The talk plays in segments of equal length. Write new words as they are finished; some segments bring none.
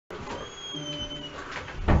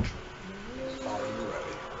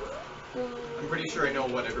pretty sure I know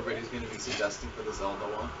what everybody's going to be suggesting for the Zelda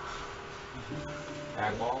one.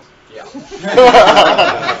 Ag balls? Yeah.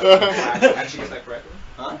 Actually guessed that correctly?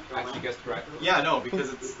 Huh? Actually guessed correctly? Yeah, no,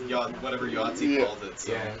 because it's whatever Yahtzee calls it.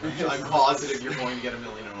 So Yeah. I'm positive you're going to get $1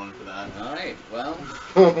 million and one for that. Alright, well,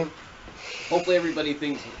 hopefully everybody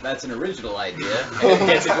thinks that's an original idea and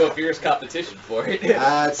gets into a fierce competition for it.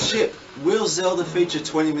 Chip, will Zelda feature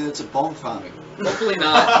 20 minutes of bomb farming? Hopefully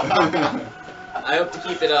not. I hope to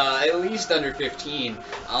keep it at least under 15.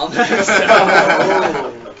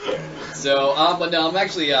 But no, I'm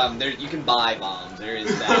actually there. You can buy bombs. There is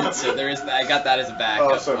that. So there is that. I got that as a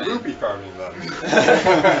backup. Oh, so plan. rupee farming then.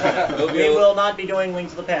 We will not be doing Link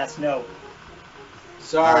to the Past. No.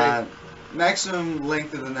 Sorry. Maximum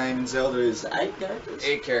length of the name in Zelda is 8 characters.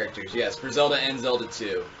 8 characters, yes, for Zelda and Zelda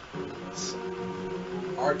 2.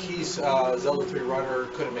 Arkeys, Zelda 3 runner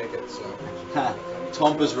couldn't make it, so.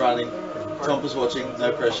 Tompa's running. Tompa's watching.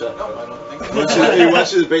 No pressure. No, I don't think He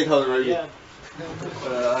wants you to beat Hollywood. Yeah.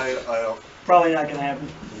 I don't. Probably not gonna happen.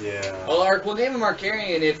 Yeah. Well, we'll name him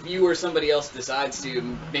Arcarian if you or somebody else decides to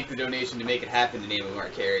make the donation to make it happen to name him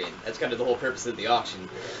Arcarian. That's kind of the whole purpose of the auction.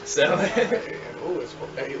 So. Oh, it's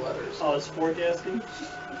 8 letters. Oh, it's forecasting?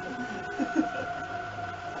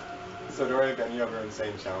 So do I have any other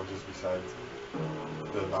insane challenges besides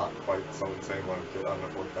the not quite so insane one to get under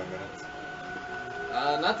 45 minutes?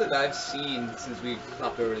 Not that I've seen since we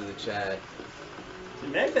popped over to the chat. The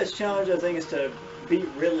Magfest challenge, I think, is to beat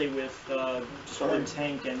Ridley with just one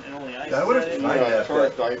tank and only ice. That would have been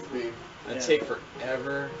Short dice speed. That'd take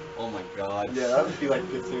forever. Oh my god. Yeah, that would be like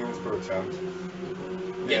 15 minutes per attempt.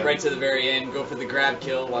 Get right to the very end, go for the grab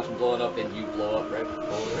kill, watch him blow it up, and you blow up right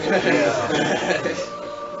before. Yeah.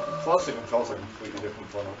 Plus, the controls are completely different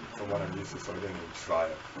from what I'm used to, so I didn't even try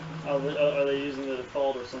it. Oh, are they using the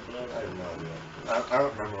default or something else? I have no idea. I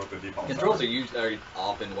don't remember what the default Controls are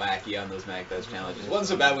often wacky on those Magfest challenges. Wasn't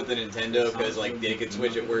so bad with the Nintendo because like they could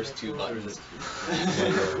switch at worst 2 buttons.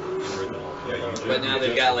 But now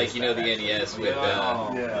they've got like the NES with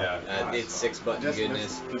it's 6 button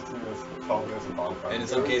goodness. And in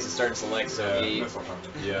some cases start to select so 8.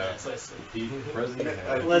 Yeah.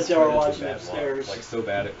 Unless y'all are watching upstairs. Like so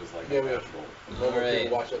bad it was like Yeah, we have. Alright,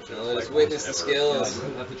 now let us witness the skills.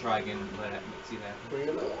 We'll have to try again and see that. Bring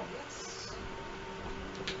it up.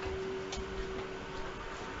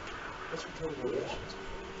 What's your total donations?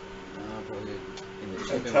 Probably in the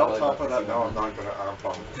And tell Tompa that no, I'm not going to arm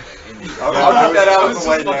pump. I'll get that out of the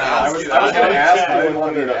way now. I was going to ask, I didn't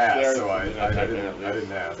want to to ask, ask, so I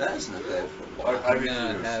didn't ask. That's not bad. I No, it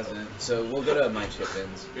refuse. hasn't. So we'll go to my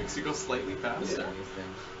chip-ins. Makes you go slightly faster.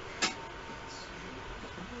 Anything.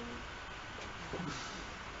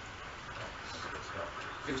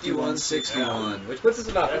 $51.61, which puts us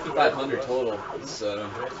about 5,500 total. So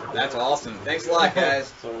that's awesome. Thanks a lot,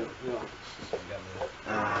 guys. You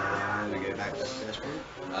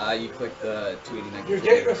click the 289. You're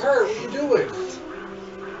getting hurt. What are you doing?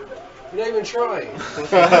 You're not even trying.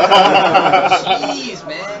 Jeez,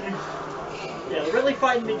 man. Yeah, the really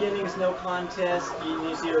fighting beginnings, no contest. You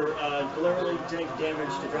use your deliberately take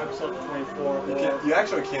damage to drop yourself to 24. You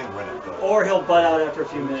actually can win it, though. Or he'll butt out after a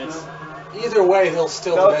few minutes. Either way, he'll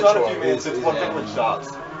still No, it's not a few Metroid. minutes, it's 100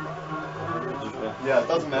 shots. Yeah, it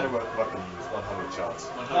doesn't matter what weapon you use, 100 shots.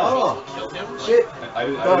 Oh. Kill him? Shit. I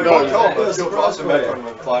didn't No, know don't that. kill him, but you'll cross the Metroid and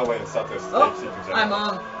then fly away and stop this. Oh, hi,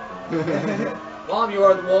 Mom. Mom, you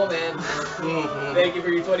are the mole man. Thank you for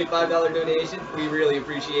your $25 donation. We really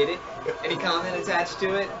appreciate it. Any comment attached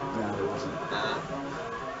to it? No, there wasn't.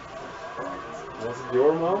 Was it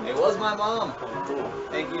your mom? It was my mom. Cool.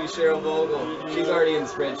 Thank you, Cheryl Vogel. She's already in the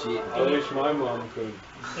spreadsheet. I wish my mom could.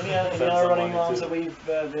 Any other running moms that we've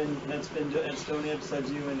that's donated besides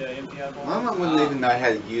you and MPI? My mum wouldn't even know how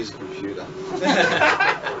to use a computer.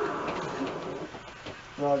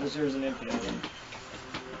 No, just yours and MPI.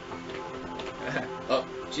 Oh,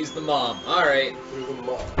 she's the mom. All right. You're the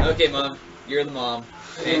mom. Okay, Mom. You're the mom.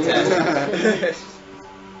 Fantastic.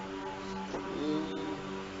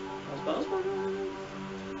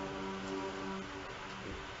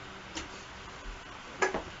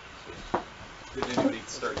 Did anybody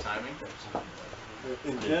start timing?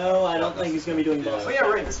 No, I don't think he's going to be doing boss. Oh yeah,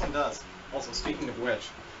 right, this one does. Also, speaking of which.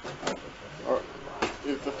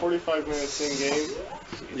 Is the 45 minutes in game?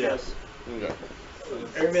 Yes. Okay.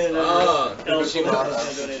 Every minute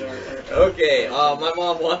Okay, my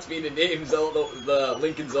mom wants me to name Zelda, the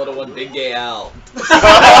Lincoln Zelda 1 Big Gay Al.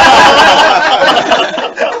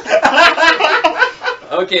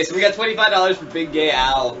 Okay, so we got $25 for Big Gay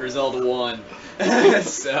Al for Zelda 1.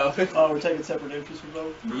 So. Oh, we're taking separate entries for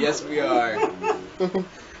both? Yes, we are.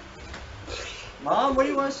 Mom, what do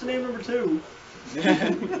you want us to name number 2?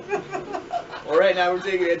 Well, Well, right now we're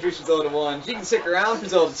taking entries for Zelda 1. She can stick around for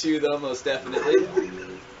Zelda 2, though, most definitely.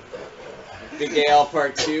 Big Gay Al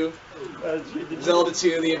Part 2. Zelda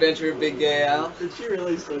 2, The Adventure of Big Gay Al. Did she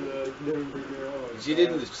release a new Big Girl? She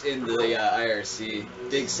did in the IRC.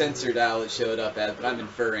 Big Censored Owl it showed up as, but I'm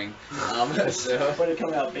inferring. So When it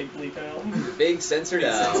come out, Big Bleep Owl? Big Censored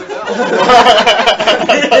Owl.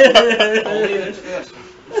 Only an introduction.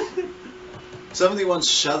 Somebody wants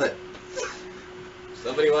Shove It.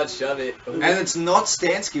 Somebody wants Shove It. And it's not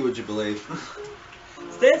Stansky, would you believe?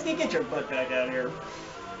 Stansky, get your butt back out here.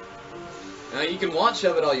 Now you can want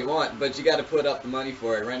Shove It all you want, but you got to put up the money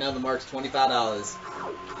for it. Right now the mark's $25.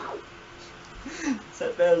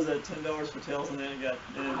 Set that was at $10 for Tails, and then it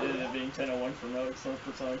ended up being $10.01 for Mode for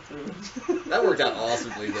Sonic 2. That worked out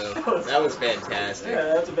awesomely though. That was fantastic.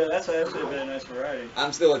 Yeah, that's actually been a nice variety.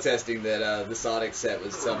 I'm still attesting that the Sonic set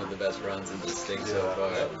was some of the best runs in this thing so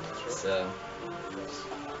far. So.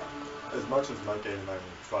 As much as my game, I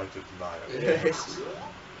try to deny it.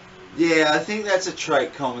 Yeah, I think that's a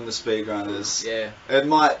trait common to speedrunners. Yeah. It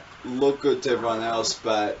might look good to everyone else,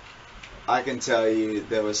 but I can tell you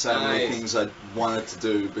there were so many things I wanted to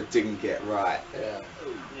do but didn't get right. Yeah,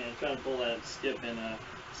 trying to pull that skip in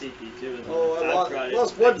CP2. Oh, I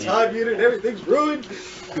lost one time unit and everything's ruined.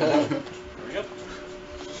 There we go.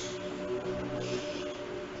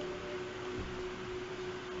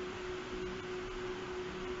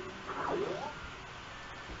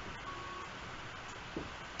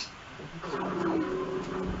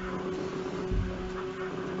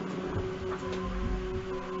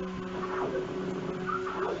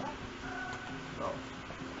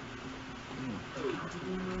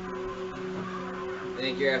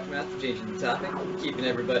 Thank you, Aftermath, for changing the topic, keeping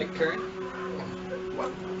everybody current.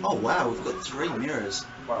 What? Oh wow, we've got 3 mirrors.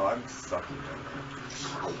 Wow, I'm sucking.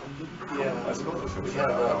 Yeah, I suppose I should we have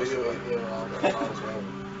have done a video that. idea on as well.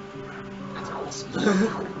 That's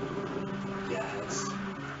awesome. Yes.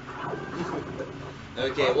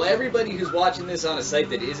 Okay, well, everybody who's watching this on a site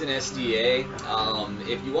that isn't SDA,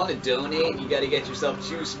 if you want to donate, you got to get yourself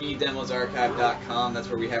to speeddemosarchive.com. That's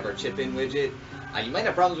where we have our chip-in widget. You might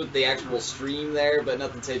have problems with the actual stream there, but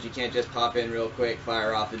nothing says you can't just pop in real quick,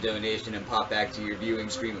 fire off the donation, and pop back to your viewing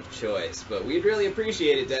stream of choice. But we'd really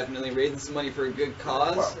appreciate it, definitely, raising some money for a good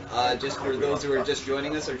cause. Just for those who are just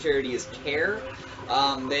joining us, our charity is CARE.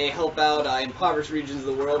 They help out impoverished regions of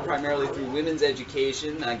the world, primarily through women's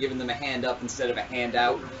education, giving them a hand up instead of a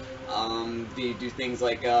handout. They do things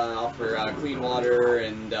like offer clean water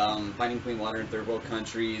and finding clean water in third world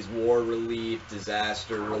countries, war relief,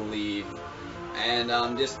 disaster relief,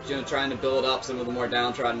 and just trying to build up some of the more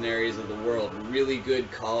downtrodden areas of the world. Really good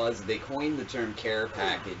cause. They coined the term care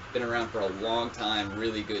package. Been around for a long time.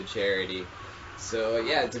 Really good charity. So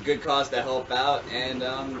yeah, it's a good cause to help out, and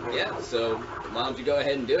yeah, so why don't you go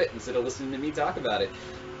ahead and do it instead of listening to me talk about it.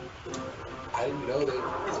 I didn't know that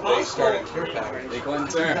It's they possible. started care package. They coined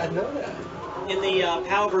the I term. didn't know that. In the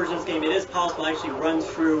PAL version of this game, it is possible to actually run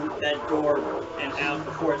through that door and out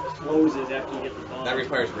before it closes after you get the bomb. That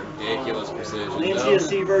requires ridiculous precision. In the though.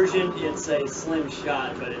 NTSC version, it's a slim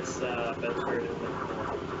shot, but it's very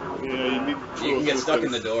difficult. Yeah, you need You can get stuck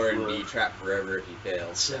in the door and be trapped forever if you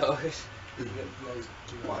fail. So.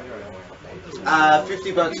 Why?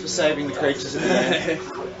 50 bucks for saving the creatures in the end.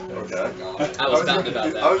 Okay. I was talking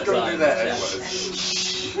about that. I was That's all going to do that anyways.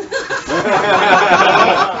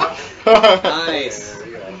 anyways. Nice. There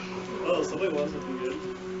we go. Oh, somebody wants something good.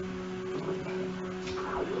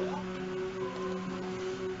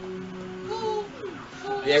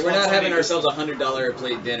 Yeah, we're not having ourselves $100 a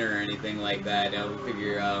plate dinner or anything like that. We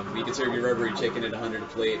figure we could serve you rubbery chicken at $100 a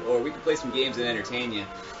plate, or we could play some games and entertain you.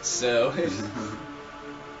 So.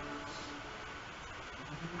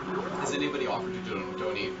 Has anybody offered to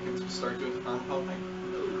donate and start doing the farm pumping?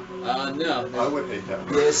 No. I would hate that.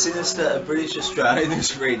 Yeah, Sinister, a British Australian,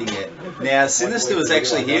 is reading it. Now, Sinister was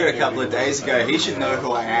actually here a couple of days ago. He should know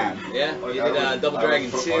who I am. Yeah, Like, you I did would- Double I would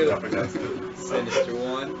Dragon put one up 2, against it. Sinister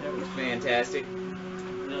 1, fantastic.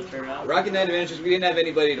 No, turn out. Rocket Knight Adventures, we didn't have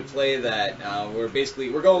anybody to play that. We're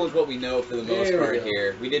going with what we know for the most There we part go.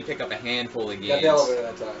 here. We did pick up a handful of Got games. the elevator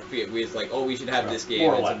that time. We was like, oh, we should have this game,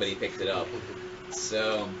 More or and less. somebody picked it up.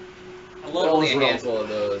 So, I love only a handful of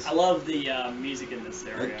those. I love the music in this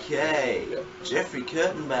area. Okay, Jeffrey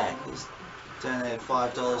Kurtenbach has donated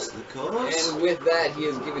 $5 to the cause. And with that, he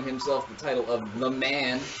has given himself the title of The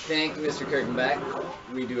Man. Thank you, Mr. Kurtenbach.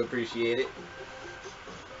 We do appreciate it.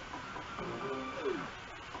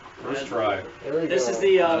 First try. There we This go. is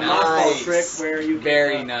the mothball Nice. trick where you can,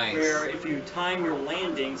 Very nice. where if you time your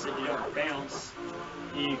landing so you don't bounce,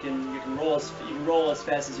 you can roll as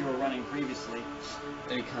fast as you were running previously.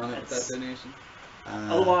 Any comment with that donation?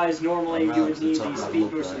 Otherwise, normally I'm you would relative need to the top speed level,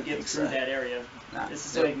 boost but to I get think through so. that area. Nah. This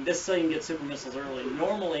is so you can get super missiles early.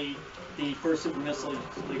 Normally, the first super missile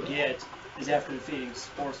you get is after defeating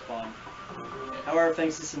Spore Spawn. However,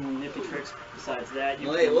 thanks to some nifty tricks besides that, you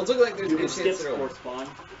Well, it looks like there's a you good can skip chance Spore Spawn.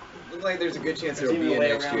 Looks like there's a good chance There's it'll even be a in way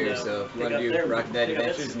next around year, to so if you pick want to up do their- Rocket Knight pick up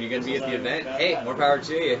Adventures its and you're going to be at the missiles, event, I hey, got more that. power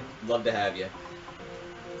to you. Love to have you.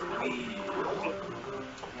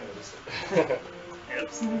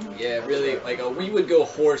 Yeah, really, like, we would go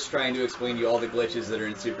horse trying to explain to you all the glitches that are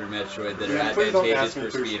in Super Metroid that are Yeah, please don't advantageous ask me for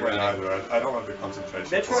to speed explain running. either. I don't have the concentration.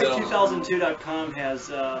 Metroid2002.com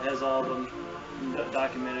has all of them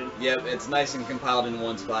documented. Yep, it's nice and compiled in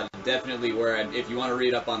one spot. Definitely where, if you want to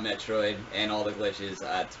read up on Metroid and all the glitches,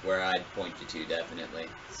 that's where I'd point you to, definitely.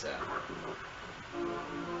 So.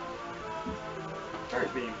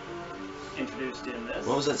 Charge being introduced in this.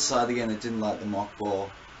 What was that side again that didn't like the mock ball?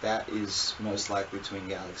 That is most likely Twin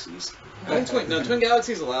Galaxies. I think Twin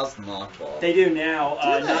Galaxies allows the mock ball. They do now,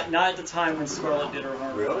 Do they? not at the time when Scarlet did her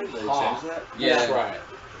homework. Really? They changed that? Yeah. That's right.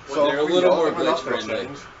 So they're a if we little yell more at them enough, glitch they'll friendly.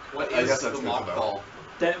 change? What I is guess the that's good mock to know. ball?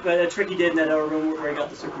 But that trick he did in that other room where he got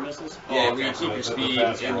the super missiles. Yeah, Oh, we okay. keep your The speed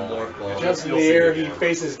fast in the roll. morph ball. Jumps in You'll the see air, it he again.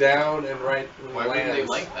 faces down and right when Why he wouldn't they lands.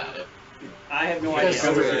 like that? I have no Because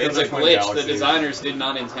idea. It's a Twin glitch. The Galaxies. designers did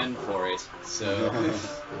not intend for it, so.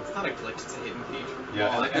 It's not a glitch, it's a hidden feature.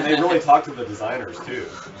 Yeah, and they really talk to the designers too.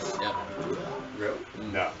 Yep. Really?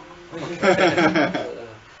 No. I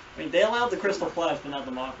mean, they allowed the Crystal Flash, but not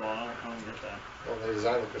the mock ball. I don't get that. Well, they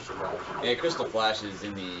designed the Crystal Flash. Yeah, Crystal Flash is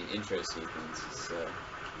in the intro sequence, so.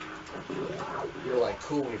 You were like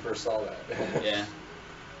cool when you first saw that. Yeah.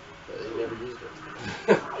 But you never used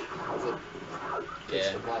it. Takes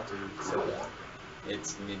Yeah. a lot to say that.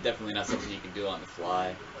 It's definitely not something you can do on the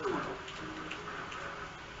fly.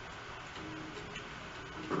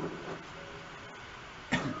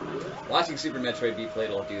 Watching Super Metroid be played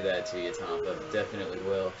will do that to you, Tom, but definitely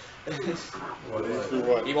will.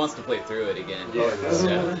 What? He wants to play through it again. Yeah.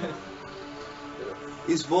 So.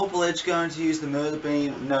 Is VorpalEdge going to use the murder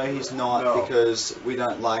beam? No, he's not, No. because we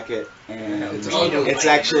don't like it, and It's it's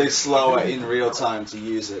actually slower in real time to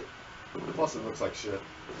use it. Plus it looks like shit.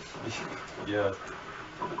 Yeah.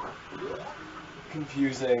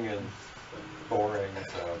 Confusing and boring,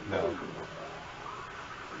 so no.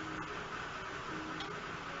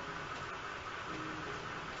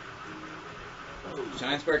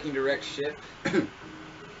 Shine Sparking Direct Ship.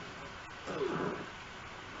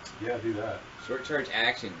 Yeah, do that. Short Charge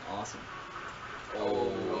Action. Awesome.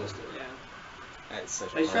 Oh. Yeah. That's such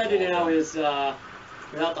a What he's trying to do now is,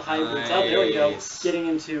 without the high boots, oh, there we go, Nice. getting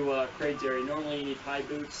into Craig's area. Normally you need high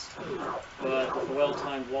boots, but with a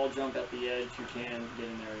well-timed wall jump at the edge, you can get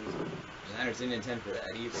in there easily. Designers didn't intend for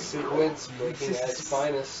that either. Sequence breaking at its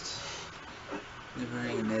finest. Never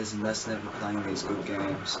having a NES and thus never playing these good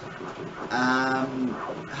games.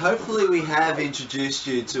 Hopefully we have introduced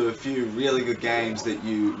you to a few really good games that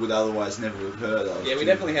you would otherwise never have heard of. Yeah, we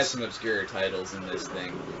definitely have some obscure titles in this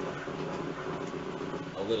thing.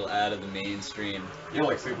 A little out of the mainstream. You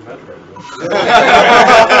like Super Metroid,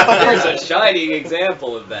 There's a shining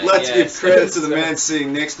example of that. Let's yes. give credit to the man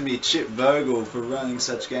sitting next to me, Chip Vogel, for running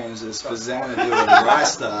such games as Fazana and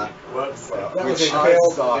Rystar. What's up? That was Which a I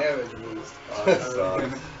failed suck. damage boost. I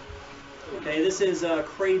suck. Okay, this is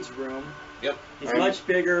Craig's room. Yep. He's much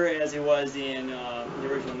bigger as he was in the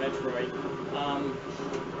original Metroid.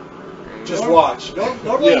 Just watch.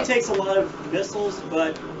 Normally Yeah. he takes a lot of missiles,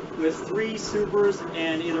 but with 3 supers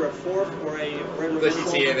and either a 4th or a regular Push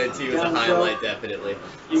missile TMNT was a down the highlight, throat, definitely.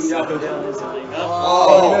 you can drop him down instantly.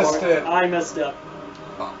 Oh, you missed it. I messed up.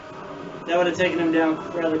 That would have taken him down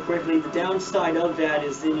rather quickly. The downside of that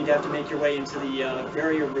is then you'd have to make your way into the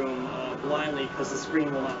barrier room blindly because the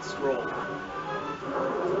screen will not scroll.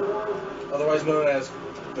 Otherwise known as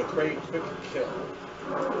the Quick Kill.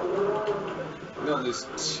 We don't lose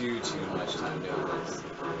too much time doing this.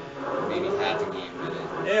 Maybe half a game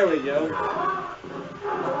minute. There we go.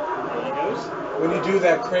 There he goes. When you do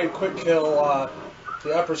that Quick Kill,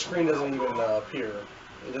 the upper screen doesn't even appear.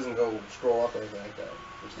 It doesn't go scroll up or anything like that.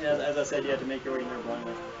 As I said, you have to make your way in there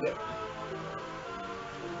blindly. Yeah.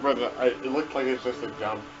 But it looked like it's just a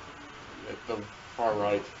jump at the far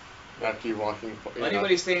right after you walking. If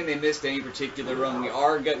anybody's saying they missed any particular run,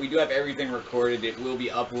 we do have everything recorded. It will be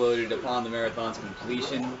uploaded upon the marathon's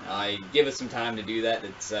completion. Give us some time to do that.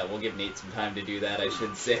 We'll give Nate some time to do that, I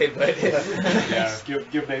should say. But Yeah,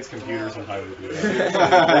 give Nate's computer some time to do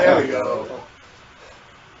that. There we go.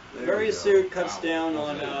 The various suit cuts down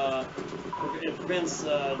on, it prevents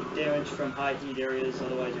damage from high heat areas,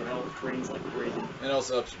 otherwise your health drains like crazy. it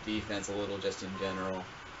also ups your defense a little, just in general.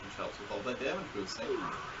 Which helps with all that damage boosting.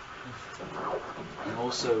 And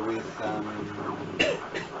also with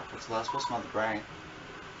what's the last boss? Mother Brain.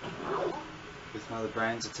 With Mother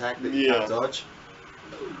Brain's attack that you can't dodge.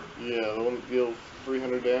 Yeah, the one that deals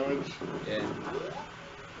 300 damage. Yeah.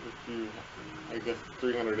 If you, I guess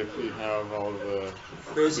 300 if you have all the.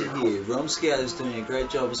 Where's it here? Rom Scout is doing a great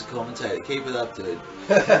job as a commentator. Keep it up, dude.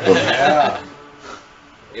 Yeah.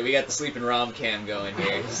 Yeah, we got the sleeping ROM cam going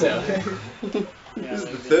here, so. This is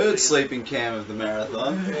the third sleeping cam of the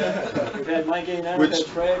marathon. Yeah. We've had Mike getting out Which, of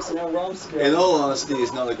tracks and now Romsky. in all honesty,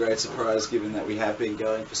 is not a great surprise given that we have been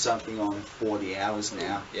going for something on 40 hours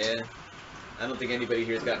now. Yeah. I don't think anybody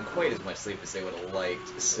here has gotten quite as much sleep as they would have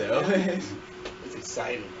liked, so. It's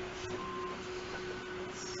exciting.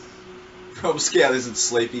 Rob Scout isn't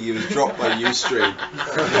sleepy, he was dropped by Ustream.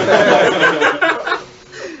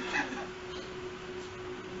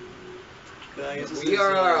 We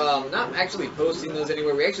are not actually posting those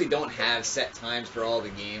anywhere. We actually don't have set times for all the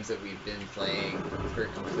games that we've been playing for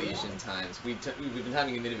completion times. We've been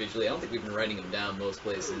having them individually. I don't think we've been writing them down most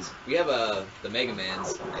places. We have the Mega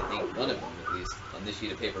Mans, I think, one of them at least, on this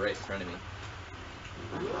sheet of paper right in front of me.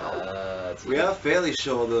 We are fairly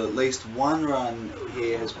sure that at least one run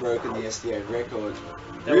here has broken the SDA record.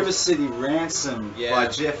 River City Ransom by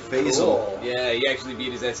Jeff Feasel. Cool. Yeah, he actually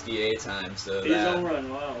beat his SDA time, so His own run,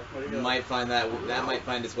 wow. Way to go. might find that might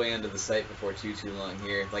find its way onto the site before too long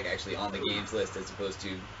here, like actually on the games list as opposed to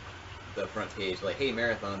the front page, like hey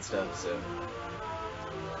marathon stuff. So.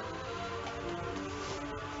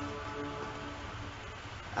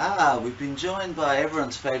 We've been joined by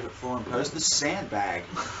everyone's favourite forum post, the Sandbag.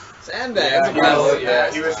 Sandbag.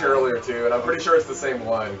 Yeah, he was here earlier too, and I'm pretty sure it's the same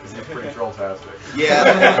one because he's pretty troll-tastic.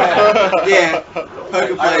 Yeah, yeah.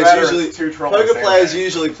 Poker Poker players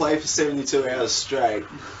usually play for 72 hours straight.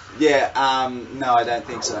 Yeah. No, I don't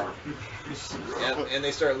think so. Yep, and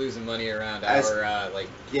they start losing money around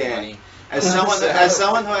money. As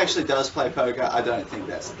someone who actually does play poker, I don't think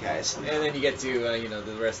that's the case. And then you get to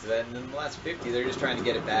the rest of that, and then the last 50, they're just trying to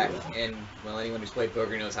get it back. And well, anyone who's played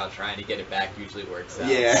poker knows how trying to get it back usually works out.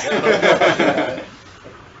 Yeah. So.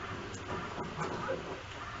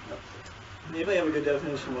 Anybody have a good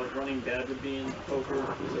definition of what running bad would be in poker?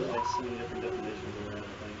 There's like so many different definitions around,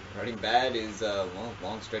 I think. Running bad is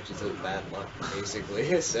long stretches of bad luck,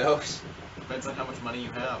 basically. So. Depends on how much money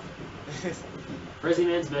you have. Resi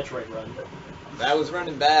Man's Metroid run. That was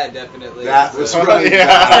running bad, definitely. That was running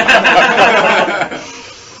bad.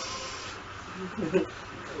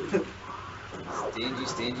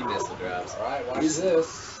 Stingy missile drops. Alright, watch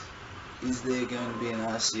this. Is there going to be an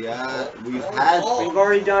RCR? We've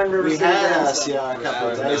already done River City Ransom. RCR a couple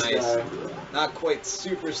of days ago. Not quite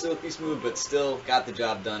super silky smooth, but still got the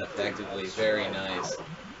job done effectively. Very nice.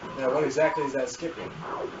 Now, what exactly is that skipping?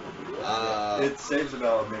 It saves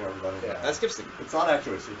about a minute or running back. That skips the... It's not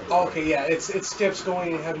actually a sequence. Oh, okay, yeah, it skips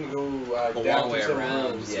going and having to go a down long way to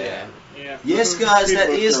around. rooms. Yeah. Yes, guys, that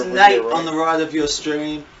is Nate on the right of your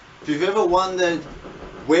stream. If you've ever wondered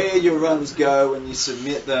where your runs go when you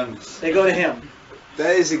submit them, they go to him.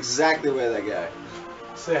 That is exactly where they go.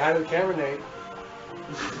 Say hi to the camera, Nate.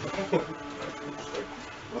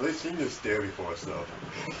 Well, they seem to stare before stuff.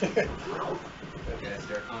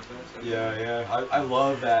 Yeah. I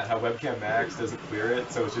love that how Webcam Max doesn't clear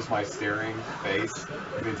it, so it's just my staring face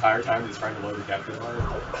the entire time it's trying to load the capture card.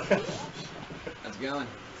 How's it going?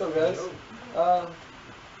 What's up, guys?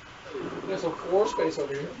 There's some floor space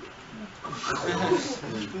over here.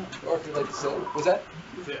 Or if you'd like to sit. What's that?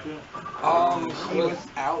 He was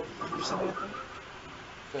out or something, I think.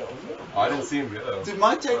 Oh, I didn't see him go. Did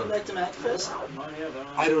Mike take it back to Mac first?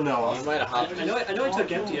 I don't know. You might have hopped. I know he took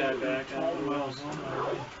MTI back. I don't know who else.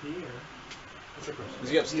 Was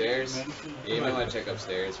he upstairs? Yeah, you might want to check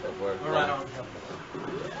upstairs before.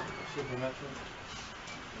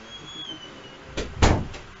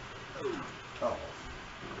 Oh.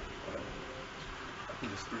 I can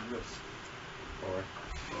just do this. Or,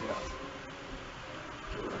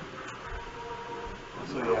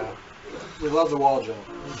 So yeah, we love the wall jump.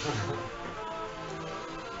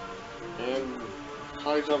 And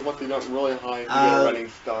high jump must be done really high to get a running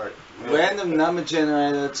start. Random number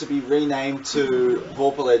generator to be renamed to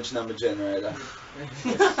VorpalEdge number generator.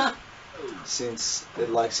 Since it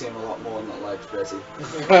likes him a lot more than it likes Resi.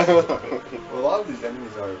 well, a lot of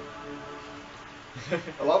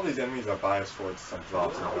these enemies are biased towards some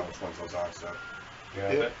drops and how much ones those are, so.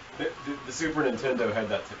 Yeah, the Super Nintendo had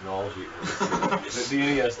that technology. The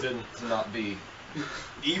NES didn't, to not be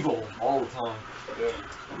evil all the time. Yeah.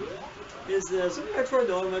 Is Super Metroid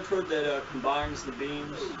the only Metroid that combines the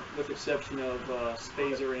beams, with the exception of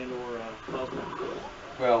Spazer and or Cosmo?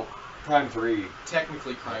 Well, Prime 3.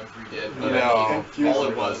 Technically, Crime 3 did, but No. I mean, all it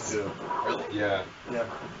Fusion was. too. Really? Yeah. Yeah.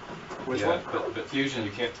 Which yeah, one? But Fusion, you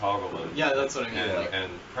can't toggle it. Yeah, that's what I mean. And, Like,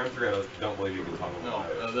 and Prime 3, I don't believe you can toggle it.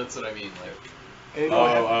 no, that's what I mean. Like, And you Oh,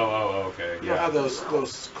 know, okay. you don't have those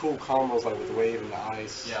cool combos like with the wave and the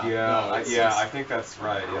ice. yeah. Yeah, no, it's- I think that's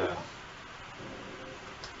right, yeah.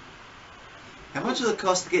 How much does it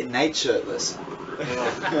cost to get Nate shirtless?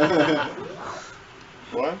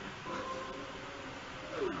 What?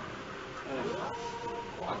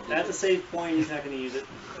 That's a save point. He's not going to use it.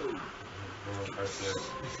 You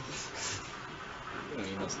don't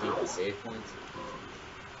need no stupid save points.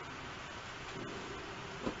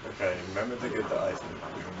 Okay, remember to get the ice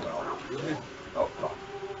moving well. Oh, fuck.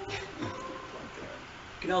 You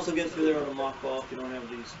can also get through there with a mock ball if you don't have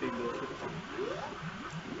the speed boost.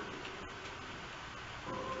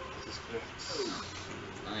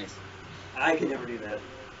 Nice. I could never do that.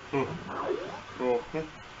 Cool.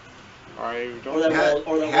 I Or don't. that How, wall,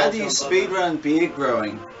 or that how wall do you jump up. speedrun beard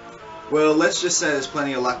growing? Well, let's just say there's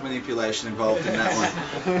plenty of luck manipulation involved in that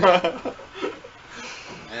one.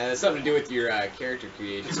 It's something to do with your character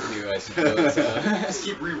creation too, I suppose. Just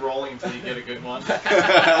keep re-rolling until you get a good one.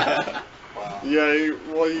 Yeah, you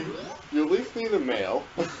at least need a male.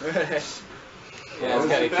 Yeah, it's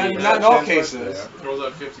gotta keep. Not in all cases. Throws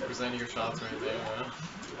out 50% of your shots right there. Yeah.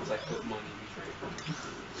 It's like put money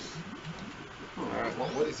in your Alright,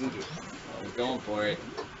 what does he do? He's going for it.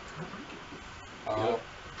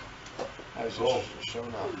 I was just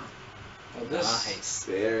showing up. Now this Nice.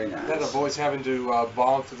 Very nice. that avoids having to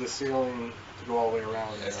bomb through the ceiling to go all the way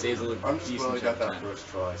around. That saves a little I'm just glad I decent got chunk that of time. first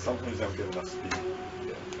try. Sometimes I don't get enough speed.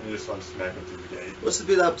 And you just want to smack him through the gate. What's the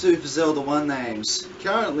bid up to for Zelda 1 names?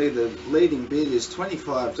 Currently, the leading bid is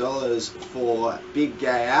 $25 for Big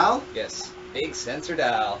Gay Al. Yes. Big censored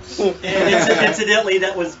owl. And incidentally,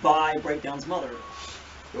 that was by Breakdown's mother.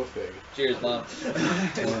 Go fig. Cheers, Mom.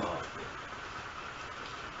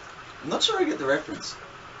 I'm not sure I get the reference.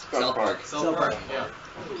 South Park. South Park, yeah.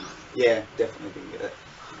 Yeah, definitely didn't get it.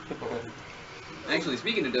 Actually,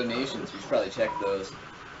 speaking of donations, we should probably check those.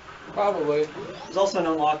 Probably. There's also an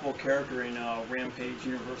unlockable character in Rampage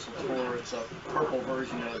Universal Tour. It's a purple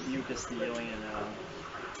version of Mucus the alien.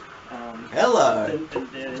 Hello.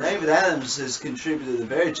 the- David Adams has contributed a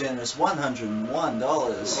very generous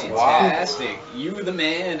 $101. Fantastic. You the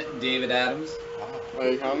man, David Adams.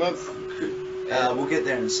 Any comments? We'll get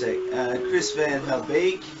there in a sec. Chris Van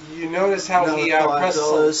Helbeek. You notice how he Another pressed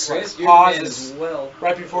 $5. Chris, you're the man pauses as well.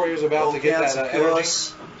 right before he was about All to get counts, that of energy.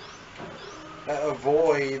 course. That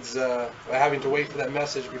avoids having to wait for that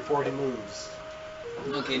message before he moves.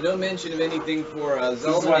 Okay, no mention of anything for This is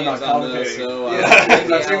Zelda why I'm names not on those, commentating. so Yeah,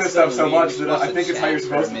 maybe I've seen I'll this stuff so wait much and that I watch think the it's how you're chat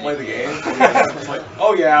for a supposed to play the game. minute. It's like,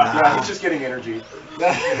 oh yeah, he's just getting energy.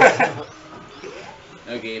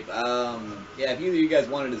 Okay, yeah, if either of you guys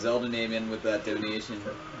wanted a Zelda name in with that donation,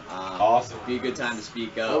 Awesome. it'd be a good time to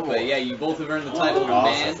speak up. Oh. But yeah, you both have earned the title of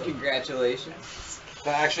man. Awesome. Congratulations.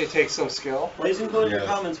 That actually takes some skill. Please include in your Yes.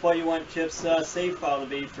 comments what you want Chip's save file to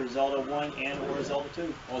be for Zelda 1 and or Zelda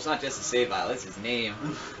 2. Well, it's not just a save file, it's his name.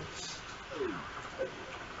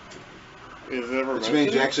 Is it ever Which mentioned?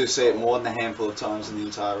 means you actually see it more than a handful of times in the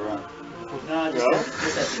entire run. No, just, Yeah?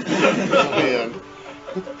 just at the end. Man.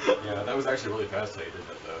 Yeah, that was actually really fast how you did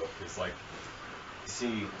that though. It's like, you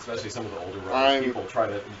see, especially some of the older runners, I'm- people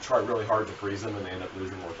try really hard to freeze them and they end up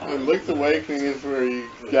losing more time. And Link's Awakening is where you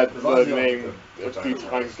get As long as the you don't name get a the few title.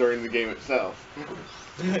 times during the game itself.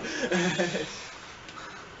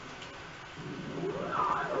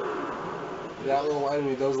 That little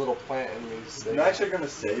enemy, those little plant enemies. I'm actually going to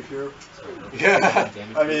save here. Yeah.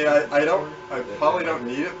 I mean, I probably don't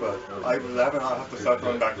need it, but I haven't have to start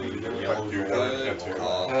going back to the beginning if I do that.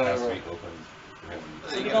 Has to be open.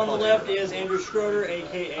 Sitting on the left is Andrew Schroeder,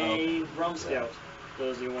 aka Rum Scout, for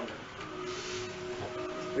those of you wondering.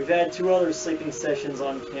 We've had two other sleeping sessions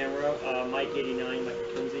on camera, Mike89, Mike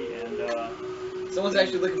McKenzie, and Someone's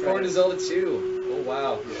actually looking forward to Zelda 2. Oh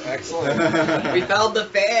wow. Excellent. We found the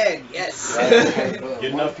fan! Yes! Get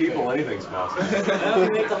enough people, anything's possible. now if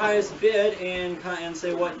you make the highest bid and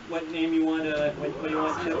say what name you want what you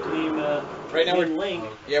want Chip to name Right now name Link.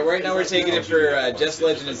 Yeah, right now we're taking it for just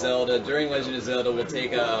Legend of Zelda. During Legend of Zelda, we'll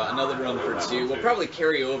take another run for 2. We'll probably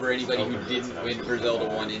carry over anybody who didn't win for Zelda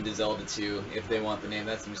 1 into Zelda 2 if they want the name.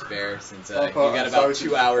 That seems fair since you got about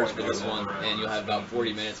 2 hours for this one and you'll have about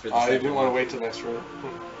 40 minutes for the I second didn't one. want to wait till next room.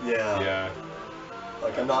 Yeah. Yeah.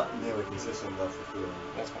 Like, I'm not nearly consistent enough with doing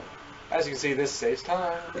That's fine. As you can see, this saves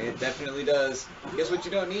time. It definitely does. Guess what you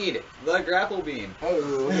don't need? The grapple beam. Oh,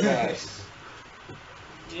 look at that.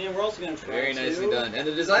 And we're also going to try Very to... nicely done. And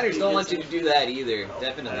the designers don't want you to do that either.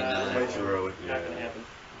 Definitely way not. too early. Not going to happen.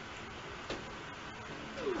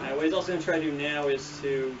 What he's also going to try to do now is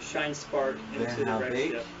to shine spark into Then the how red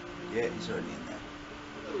big? ship. Yeah, he's already in there.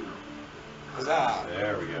 Huzzah!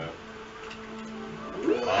 There we go.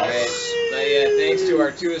 Alright, but yeah, thanks to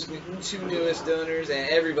our two newest donors and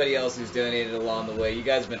everybody else who's donated along the way. You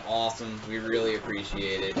guys have been awesome. We really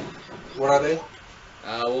appreciate it. What are they?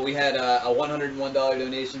 Well, we had a $101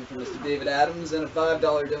 donation from Mr. David Adams and a $5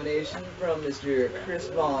 donation from Mr. Chris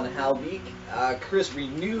Von Halbeek. Chris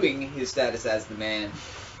renewing his status as the man,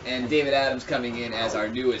 and David Adams coming in as our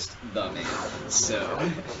newest the man.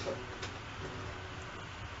 So.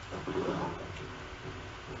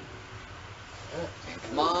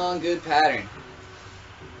 Come on, good pattern.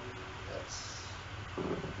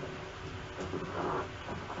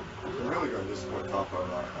 I'm really going to disappoint Tompo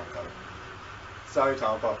a lot. Sorry,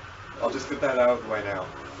 Tompo. I'll just get that out of the way now.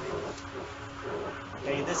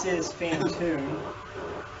 Okay, this is Fantoon.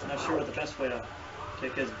 Not sure what the best way to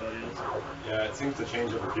take his vote is. Yeah, it seems to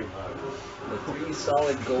change every few months. The 3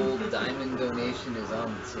 solid gold diamond donation is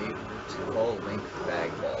on the table to call link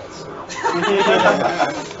bag balls.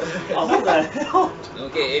 Oh, what the hell?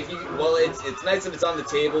 Okay, well, it's nice that it's on the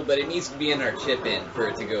table, but it needs to be in our chip in for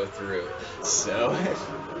it to go through. So.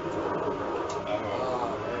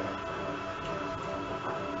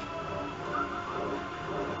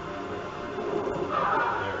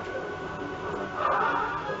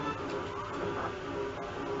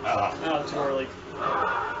 Oh, too early.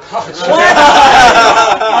 What?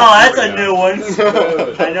 Oh, that's a new one.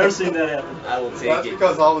 I've never seen that happen. I will take That's it.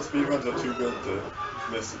 because all the speedruns are too good to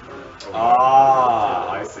miss. Ah,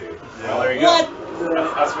 I see. Well, there you What?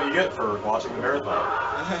 go. That's what you get for watching the marathon.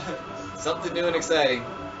 Something new and exciting.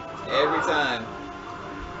 Every time.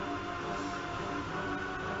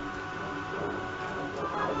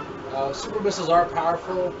 Super missiles are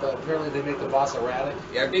powerful, but apparently they make the boss erratic.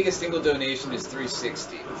 Yeah, our biggest single donation is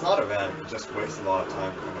 $360. It's not erratic, it just wastes a lot of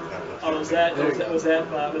time for the tablet. Oh, was that when?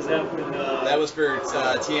 That was for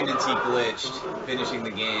TMNT glitched, finishing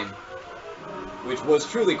the game, which was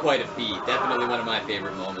truly quite a feat. Definitely one of my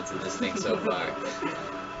favorite moments of this thing so far.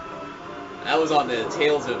 That was on the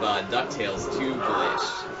Tales of DuckTales 2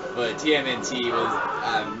 glitch, but TMNT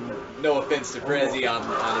was, no offense to Prezi on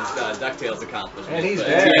his DuckTales accomplishment, And he's but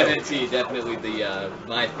dead. TMNT definitely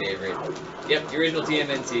my favorite. Yep, the original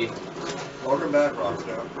TMNT. Welcome back,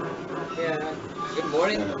 Roscoe. Yeah. Good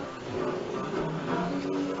morning.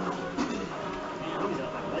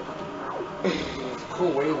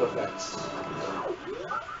 Cool wave effects.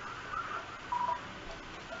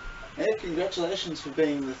 Hey, congratulations for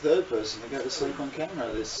being the third person to go to sleep on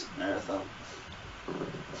camera this marathon.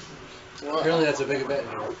 Apparently that's a big event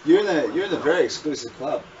here. You're in a very exclusive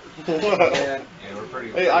club. Yeah. We're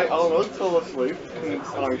pretty. Hey, I almost fell asleep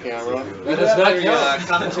on camera. That is not count.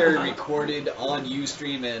 Commentary recorded on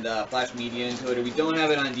Ustream and Flash Media Encoder. We don't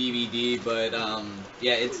have it on DVD, but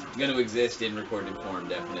yeah, it's going to exist in recorded form,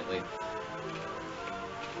 definitely.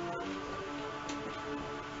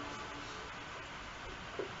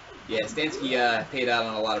 Yeah, Stansky paid out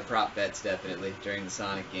on a lot of prop bets, definitely, during the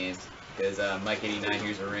Sonic games, because Mike89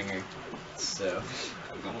 here's a ringer, so...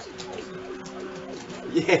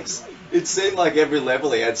 Yes, it seemed like every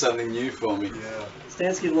level he had something new for me. Yeah.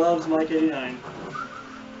 Stansky loves Mike 89.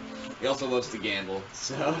 He also loves to gamble,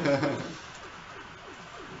 so...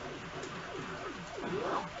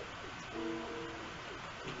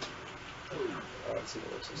 Let's see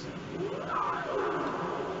what looks this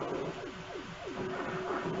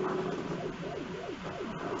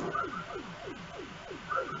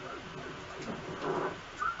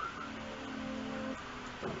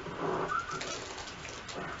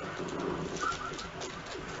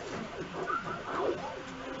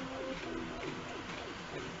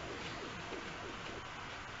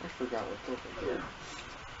I forgot what's over here.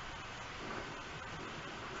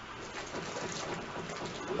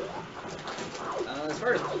 As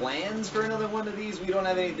far as plans for another one of these, we don't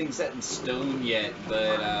have anything set in stone yet,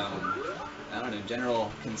 but I don't know,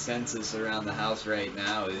 general consensus around the house right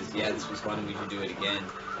now is, yeah, this was fun and we should do it again.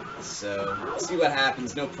 So, see what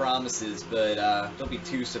happens, no promises, but don't be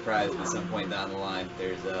too surprised at some point down the line if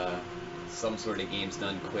there's some sort of games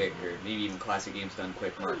done quick, or maybe even classic games done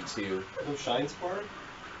quick Mark II. No shine spark?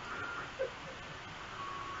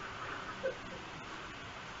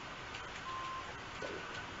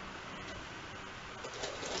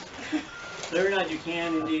 Believe it or not, you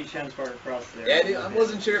can indeed shine spark across there. Yeah, I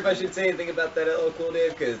wasn't sure if I should say anything about that LL Cool Day,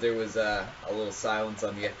 because there was a little silence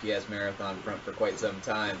on the FPS marathon front for quite some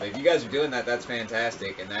time. But if you guys are doing that, that's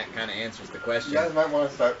fantastic, and that kind of answers the question. You guys might want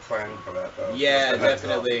to start planning for that, though. Yeah, Just a heads up.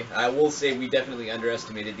 definitely. I will say we definitely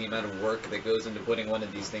underestimated the amount of work that goes into putting one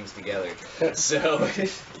of these things together. So,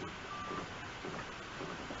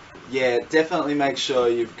 Yeah, definitely make sure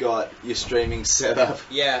you've got your streaming set up.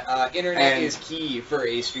 Yeah, internet And- is key for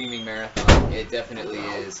a streaming marathon. It definitely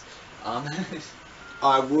is.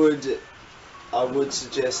 I would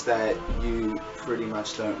suggest that you pretty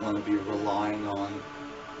much don't want to be relying on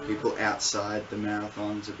people outside the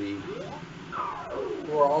marathon to be.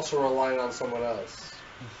 Who are also relying on someone else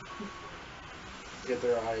to get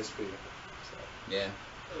their ISP. Yeah.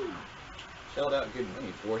 Shelled out good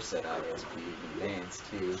money for said ISP in advance,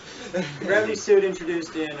 too. Gravity suit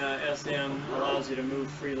introduced in SM allows you to move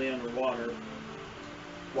freely underwater.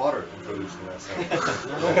 Water introduced in SM.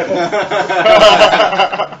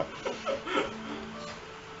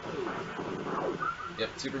 Yep,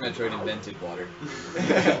 Super Metroid invented water.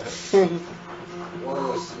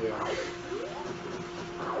 Waterless, yeah.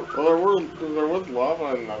 Well, there was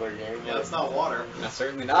lava in another game. Yeah, it's not water. No,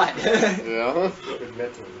 certainly not. Yeah.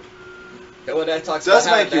 Admit to it. Well, that talks It does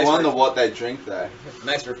about make you wonder what they drink though.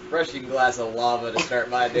 Nice refreshing glass of lava to start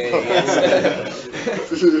my day. Yes.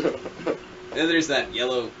 Then there's that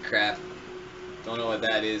yellow crap. Don't know what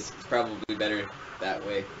that is. It's probably better that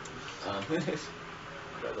way.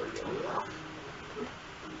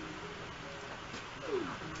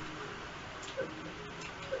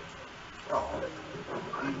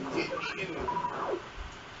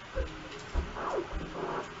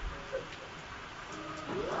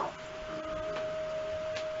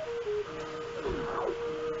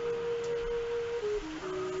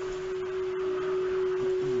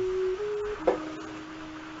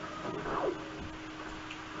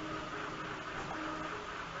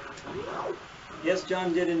 Yes,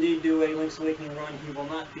 John did indeed do a Link's Awakening run. He will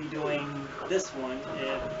not be doing this one,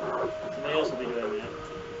 and somebody else will be doing that.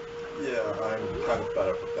 Yeah, I'm kind of fed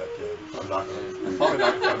up with that game. I'm probably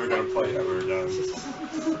not ever gonna play it ever again.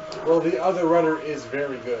 Well, the other runner is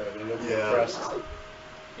very good, and you'll be Yeah. impressed.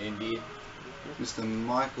 Indeed. Mr.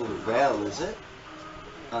 Michael Vell, is it?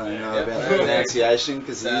 I don't know Yeah. about the pronunciation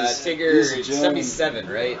because Tigger he's a German. 77,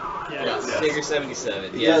 right? Yeah. Yes, Yes. Tigger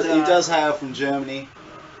 77. He Yes. does hail from Germany.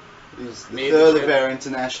 He's the Made third the of our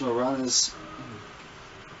international runners.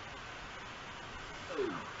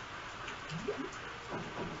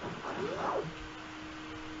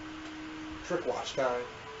 Trick watch time.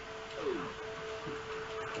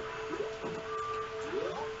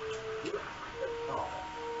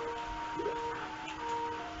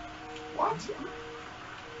 What?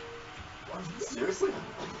 What? Seriously?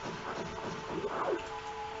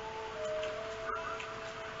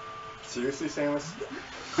 Seriously, Samus?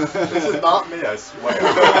 This is not me, I swear.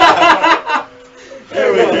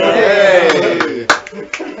 There we go. Hey!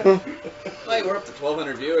 Wait, we're up to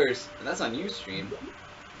 1,200 viewers, and that's on Ustream.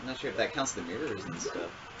 I'm not sure if that counts the mirrors and stuff.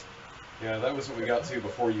 Yeah, that was what we got to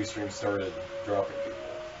before Ustream started dropping people.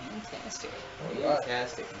 Fantastic. Alright.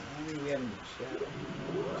 Fantastic. How many do we have in the chat?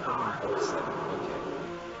 147.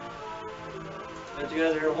 Okay. As you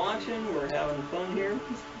guys are watching, we're having fun here.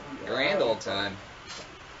 Grand old time.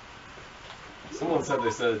 Someone said they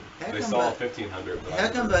How they come saw that- 1,500. but I How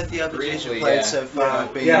come haven't- both the other games Briefly, we've played yeah. so far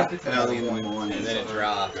have been Yeah. early in the morning? And then it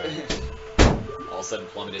dropped. Okay. All of a sudden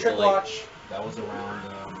plummeted Trick to like. watch. That was around.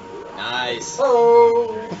 Nice.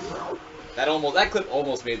 Oh! That clip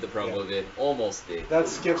almost made the promo vid. Almost did. That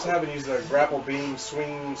skips having used a grapple beam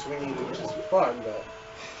swinging, which is fun, but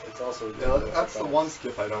it's also. Yeah, that's the one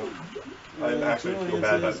skip I don't. I actually feel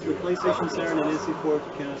bad about The doing. PlayStation Siren and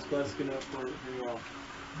NC4 count classic enough for very well.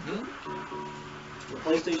 The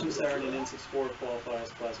PlayStation Siren and N64 qualify as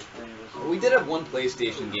classic for any of us. We did have one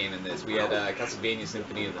PlayStation game in this. We had Castlevania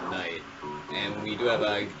Symphony of the Night, and we do have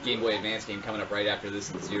a Game Boy Advance game coming up right after this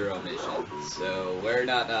in Zero Mission. So we're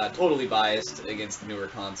not totally biased against the newer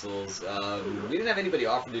consoles. We didn't have anybody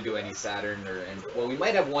offer to do any Saturn well, we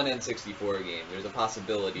might have one N64 game. There's a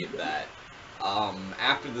possibility of that.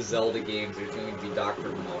 After the Zelda games, there's going to be Dr.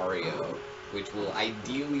 Mario, which will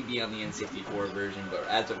ideally be on the N64 version, but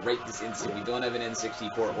as of right this instant, we don't have an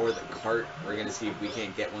N64 or the cart. We're going to see if we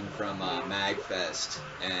can't get one from MagFest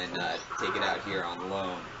and take it out here on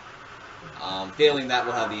loan. Failing that,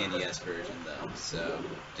 we'll have the NES version, though. So,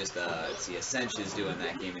 just, let's see, Ascench is doing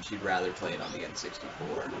that game, and she'd rather play it on the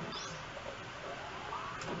N64.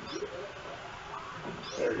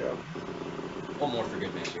 There you go. One more for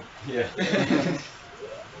good measure. Yeah.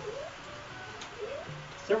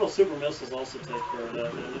 Several super missiles also take care of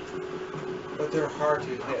that, didn't it? But they're hard to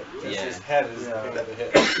hit. Just Yeah. his head is Yeah. the thing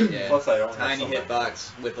that hit. Yeah. Plus, I don't have Tiny so many.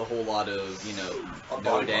 hitbox with a whole lot of, no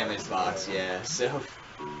body damage parts. box, yeah. So,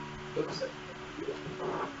 Oops. What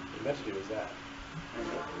you meant to do is that.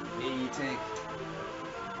 hey, tank.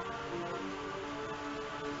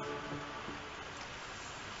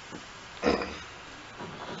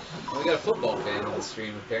 We got a football fan on the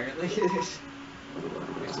stream, apparently.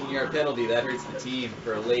 15-yard penalty, that hurts the team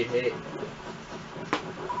for a late hit.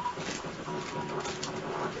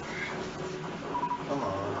 Come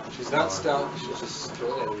on. She's not stuck, she's just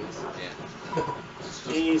killing enemies. Yeah.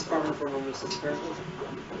 He's farming for bonuses, apparently.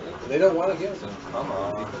 They don't want to give them Come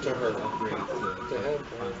on. to her. To him.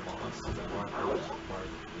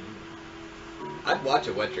 I'd watch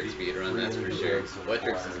a Wetrix speedrun, that's for sure.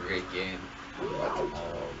 Wetrix is a great game.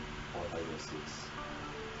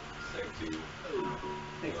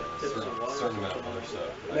 Certain amount of other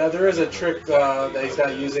stuff. Now there is a trick that he's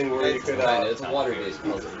not using where you could It's a water-based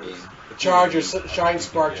puzzle game. charge your shine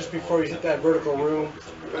spark just before you hit that vertical room.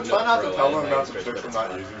 But try not to tell them about the tricks I'm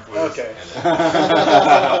not using, please. Okay.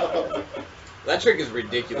 That trick is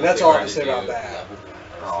ridiculous. And that's all I have to say about that.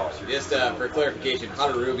 Just for clarification,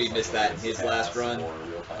 Hadarubi missed that in his last run,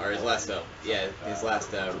 or his last 80%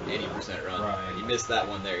 run. He missed that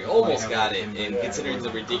one there. He almost got it, and considering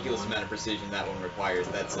the ridiculous amount of precision that one requires,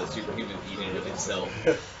 that's a superhuman feat in and of itself.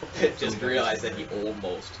 Just realized that he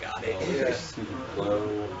almost got it.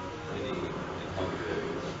 Low, mini, and hungry,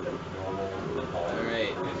 normal,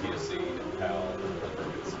 Alright. and heat a seed, and pal,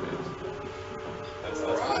 and good spit. That's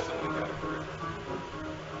right.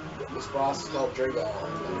 This boss is called Dragon.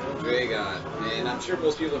 Dragon, and I'm sure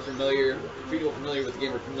most people are familiar with the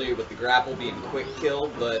game are familiar with the grapple beam quick kill,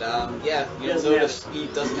 but yeah, you'll notice he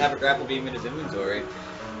doesn't have a grapple beam in his inventory.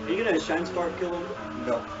 Are you gonna shine spark kill him?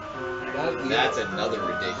 No. That's another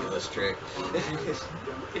ridiculous trick.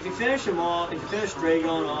 If you finish him off, if you finish Dragon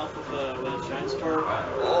off with a shine spark,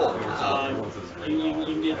 you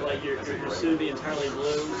can get like your suit to be entirely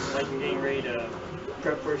blue, like you're getting ready to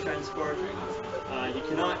prep for a shine spark. You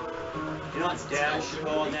cannot dash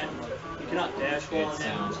while on that. You cannot dash while on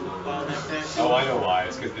that fashion. Oh, I know why.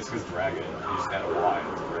 It's because dragon. You just add a Y.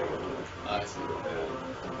 It's dragon. I see.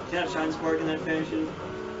 You cannot shine spark in that fashion.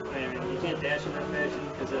 I mean, you can't dash in that fashion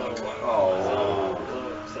because it'll kill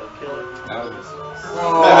it.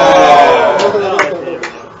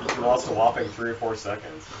 You lost a whopping 3 or 4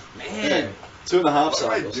 seconds. Man, 2.5 What am I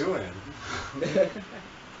cycles. doing?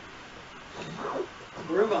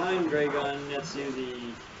 We're behind Dragon. That's the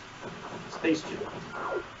space gem,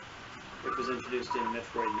 which was introduced in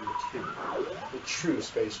Metroid #2. The true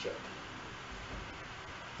space jump.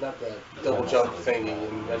 Not the double jump thingy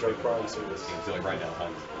in Metroid Prime series. So like right now,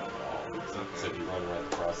 time is going wrong. So if you run right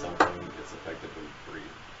across something, it's effectively free.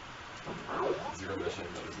 Zero mission,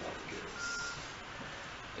 that is not the case.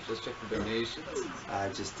 I just checked the donations. I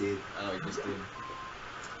just did. Oh, you just did.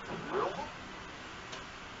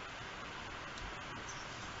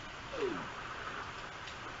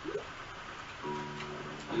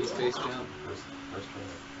 Use space jump. First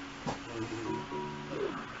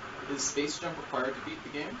Is Space Jump required to beat the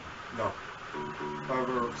game? No.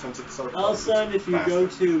 However, since it's so All of a sudden, if you faster. go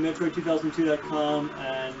to Metroid2002.com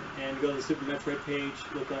and go to the Super Metroid page,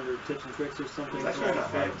 look under tips and tricks or something, It's actually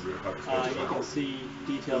not hard to do. you can see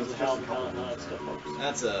details of how that stuff works.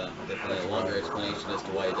 That's definitely a longer explanation as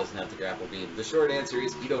to why it doesn't have the grapple beam. The short answer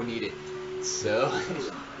is you don't need it. So.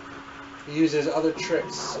 He uses other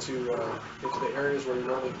tricks to get to the areas where you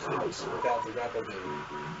normally couldn't without the grapple beam.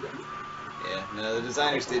 Yeah, no, the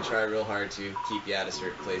designers did try real hard to keep you out of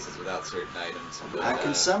certain places without certain items. But,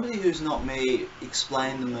 Can somebody who's not me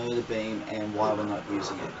explain the murder beam and why we're not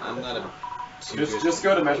using it? I'm not a Just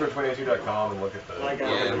go to Metroid282.com and look at the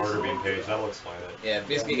murder beam page. That'll explain it. Yeah,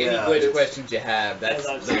 basically any glitch questions you have, that's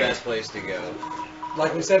the best place to go.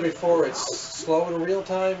 Like we said before, it's slow in real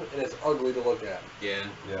time and it's ugly to look at. Yeah.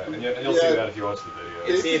 Yeah, and you'll see that if you watch the video.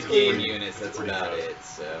 It's the Basically- game units, that's about it.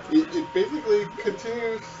 So. It basically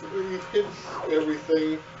continuously hits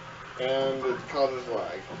everything, and it causes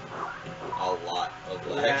lag. A lot of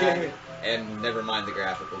lag. And never mind the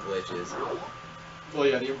graphical glitches. Well,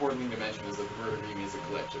 yeah, the important thing to mention is that the murder beam is a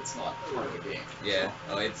glitch. It's not part of the game. Yeah,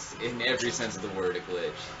 oh, it's in every sense of the word a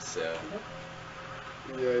glitch, so.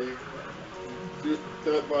 Yeah, you do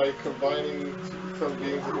that by combining some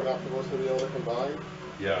beams that you're not supposed to be able to combine.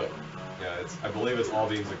 Yeah. Yeah, I believe it's all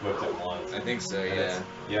beams equipped at once. I think so, And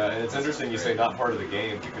yeah. And it's interesting you say not part of the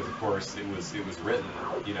game because of course it was written,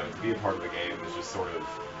 to be a part of the game. It's just sort of,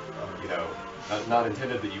 not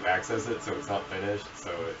intended that you access it, so it's not finished.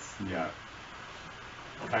 So it's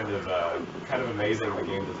kind of amazing the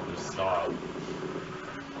game doesn't just stop.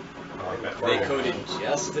 I like that. They coded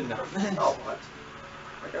just enough. Oh, what?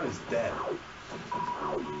 That guy was dead.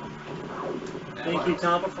 Thank you,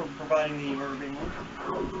 Tampa, for providing the murder beam link.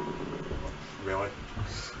 Really?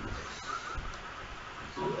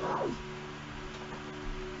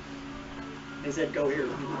 They said go here.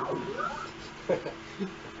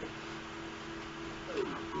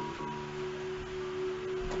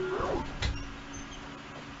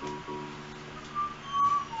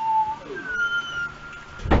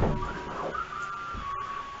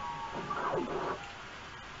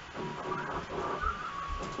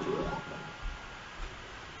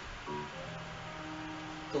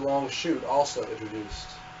 The long shoot also introduced.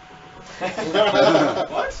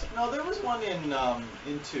 What? No, there was one in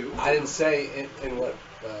 2. I didn't say in what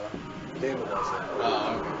game it was.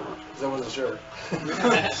 Oh, okay. Because I wasn't sure.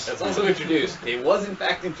 That's also introduced. It was in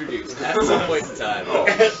fact introduced at some point in time.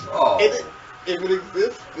 Oh. If it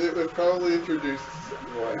exists, it was probably introduced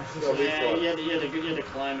once. At least Yeah, once. you had to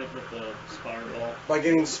climb it with the spiral ball. By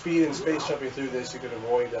getting speed and space jumping through this, you could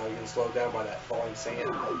avoid getting slowed down by that falling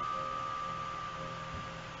sand.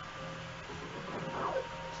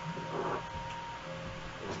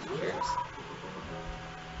 Cheers.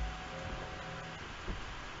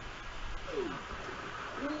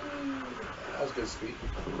 That was good speed.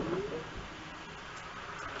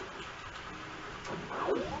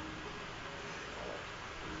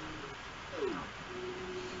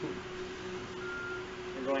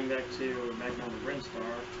 We're going back to Magnon and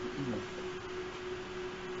Brinstar.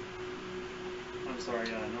 I'm sorry,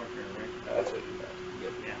 North Korea, right? That's what you got.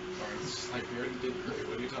 Yeah, sorry. It's just like we already did great.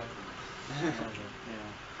 What are you talking about? Yeah.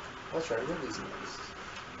 That's right, Ridley's in this.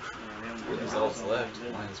 Yeah, we haven't Good done results that left. did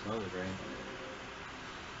we? Minus Mother Brain.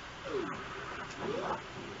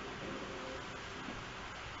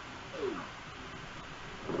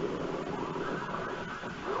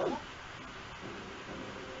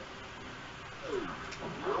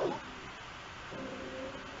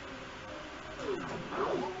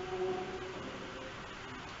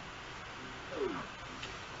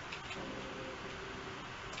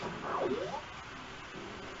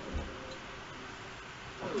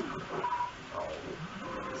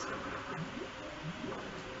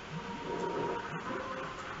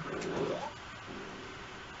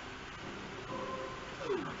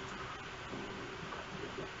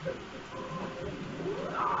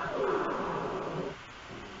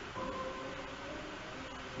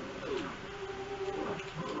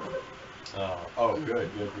 Oh, good.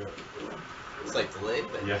 It's like delayed,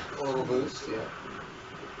 but Yeah. A little boost, yeah.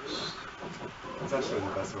 It's actually the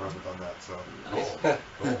best I've ever done that, so. nice.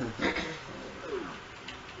 Cool.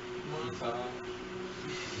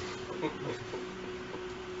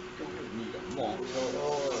 Need a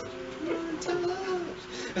montage.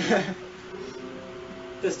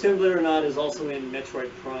 This Tomb, believe it or not, is also in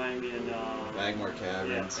Metroid Prime in Magmore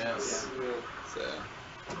Caverns. Yeah. Yes. So,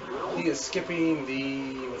 He is skipping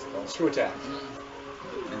the, what's it called, screw attack.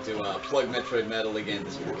 and to plug Metroid Metal again,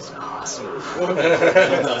 this track is awesome.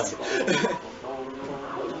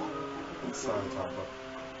 Sorry, Tompa.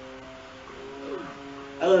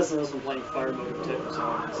 I listen to this one playing Fire Motive Tip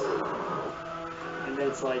songs. And then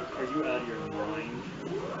it's like, are you out of your mind?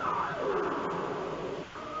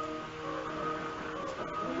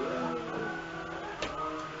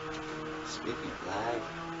 Speaking of lag.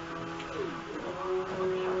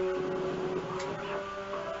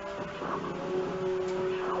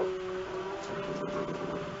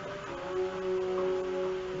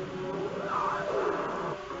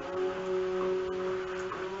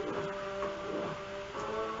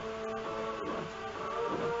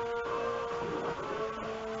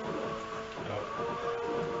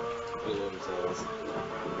 Good little results.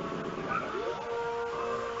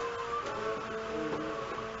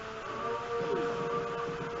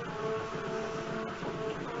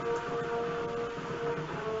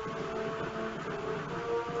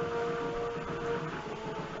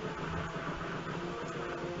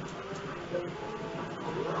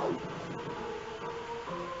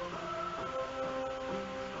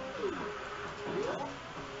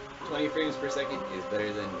 Frames per second is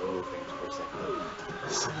better than 0 frames per second.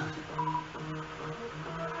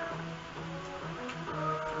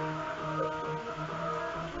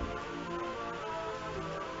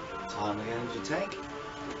 Time again, did you take?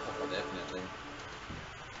 Oh, definitely.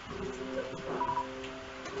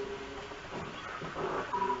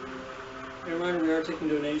 A reminder, we are taking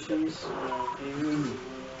donations.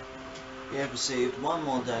 We have received one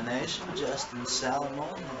more donation. Justin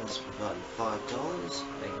Salomon has provided $5.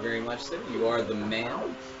 Thank you very much, sir. You are the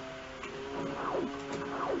man.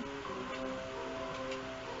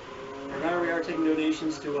 Remember, we are taking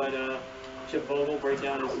donations to what Chip Vogel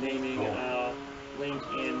breakdown is naming Link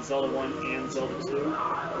in Zelda 1 and Zelda 2.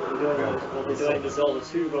 We'll be doing the Zelda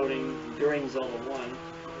 2 voting during Zelda 1.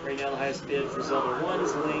 Right now, the highest bid for Zelda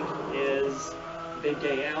 1's Link is Big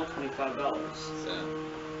Day Out, $25. So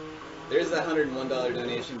there's that $101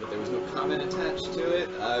 donation, but there was no comment attached to it.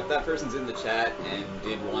 If that person's in the chat and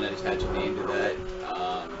did want to attach a name to that,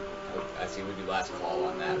 I see we do last call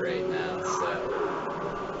on that right now, so.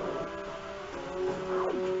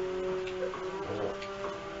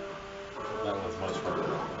 That one's much harder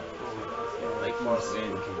than that. Like, Plus, win.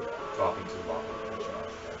 you can drop into the bottom and catch on.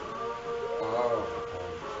 Oh.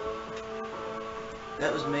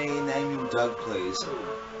 That was me. Name him Doug, please.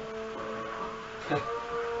 That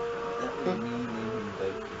was me. Name him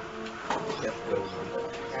Doug, please. Yep, go.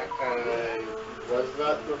 Was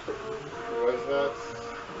that the... Was that...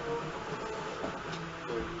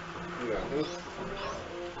 Yeah.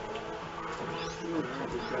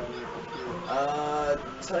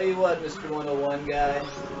 Tell you what, Mr. 101 guy.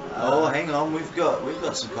 Oh, hang on. We've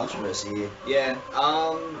got some controversy here. Yeah,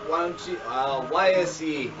 why don't you,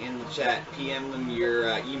 YSE in the chat, PM them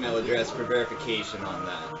your email address for verification on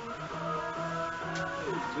that.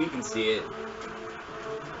 We can see it.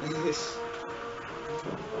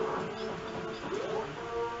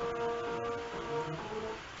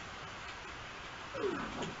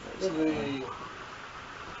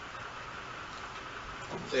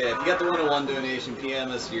 So yeah, if you got the 101 donation,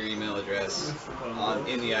 PM us your email address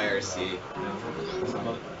in the IRC. It's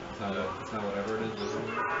not whatever it is, is it?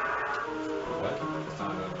 What? It's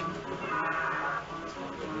not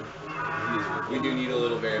We do need a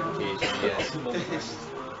little verification, yes.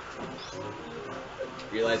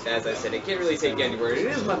 Realized, as I said, it can't really take anywhere. It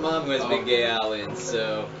is my mom who has Big Gay Allen,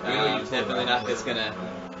 so definitely not just gonna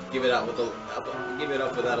give it up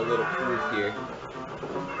without a little proof here.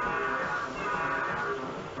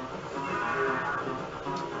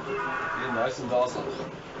 Being nice and docile.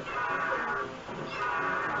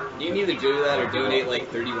 You can either do that or donate like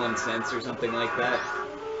 31 cents or something like that.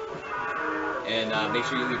 And make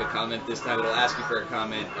sure you leave a comment this time. It'll ask you for a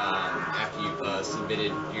comment after you've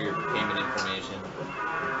submitted your payment information.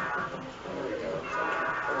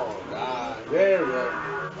 Oh, God. There we go.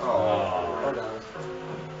 Oh. God.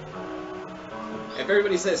 If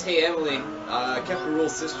everybody says, hey Emily, Kepler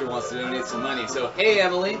Rule's sister wants to donate some money. So, hey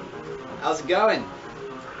Emily, how's it going?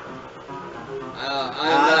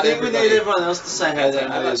 I think we need everyone else to say hey to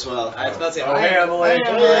Emily as well. I was about to say, Oh, hey Emily. Hey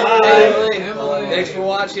Emily. Hey, Emily. Thanks for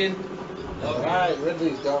watching. Alright,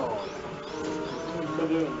 Ridley's gone.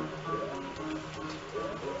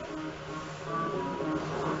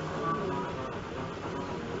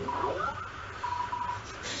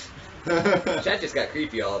 Chat just got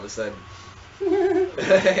creepy all of a sudden.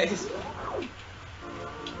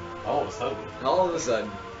 All of a sudden. All of a sudden.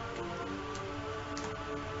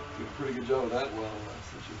 Did a pretty good job of that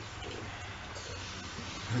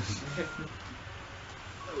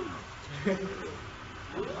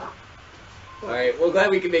Alright, well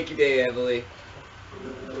glad we can make your day, Emily.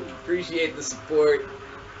 Appreciate the support.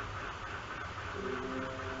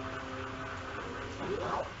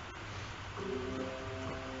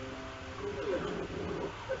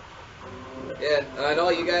 Yeah, and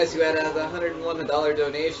all you guys who had the $101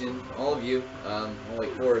 donation, all of you, only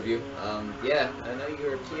 4 of you, yeah, I know you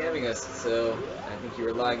were PMing us, so I think you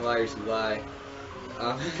were lying liars who lie.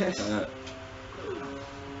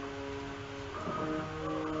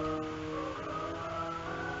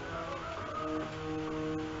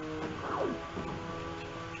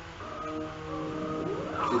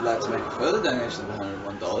 If you'd like to make a further donation of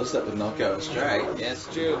 $101, that would not go astray. Yeah, it's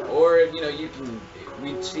true. Or, you know, you can,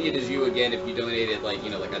 we'd see it as you again if you donated, like, you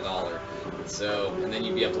know, like $1. So, and then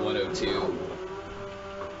you'd be up to 102.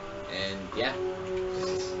 And, yeah.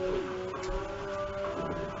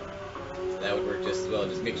 That would work just as well.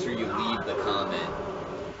 Just make sure you leave the comment.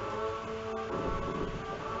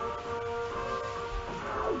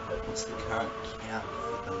 What's the current count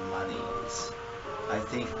for the monies? I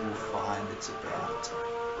think we'll find it's about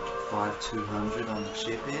 5,200 on the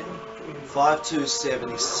chip in.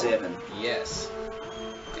 5,277. Yes.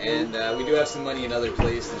 And we do have some money in other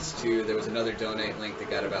places too. There was another donate link that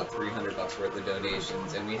got about $300 worth of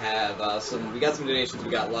donations, and we have we got some donations we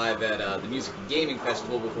got live at the Music and Gaming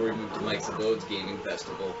Festival before we moved to Mike's Abode's Gaming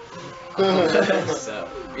Festival. So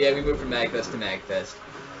yeah, we moved from Magfest to Magfest.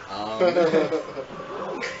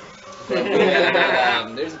 But we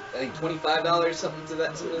had, there's I think $25 something to the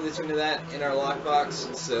tune of that in our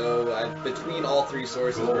lockbox. So between all 3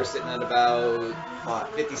 sources, we're sitting at about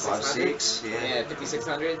 5,600. Yeah,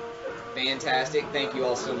 5,600. Fantastic. Thank you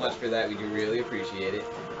all so much for that. We do really appreciate it.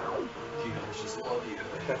 Gamers just love you.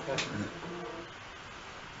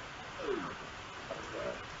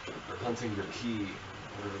 They're hunting your key,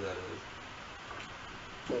 whatever that is.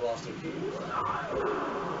 They lost their key.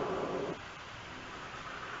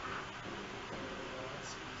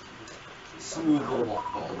 Smooth little walk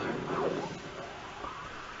ball there.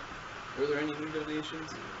 Were there any new donations?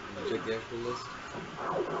 Did you check the actual list?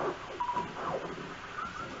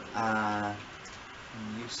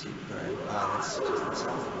 UC Pro. Oh, that's just the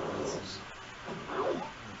south.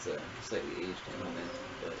 It's a slightly aged element,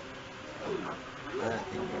 but I don't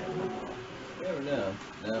think we have one more. you never know.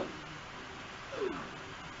 No.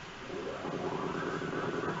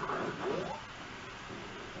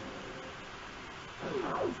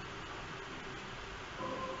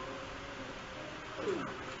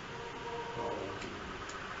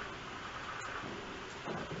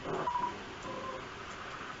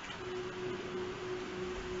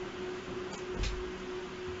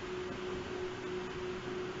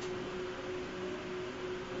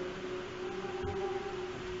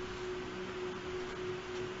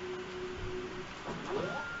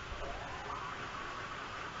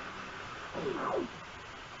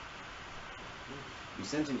 You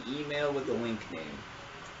sent an email with the link name.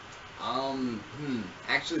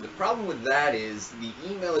 Actually, the problem with that is the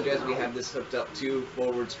email address we have this hooked up to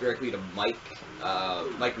forwards directly to Mike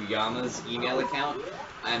Uyama's email account,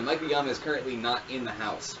 and Mike Uyama is currently not in the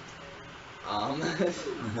house.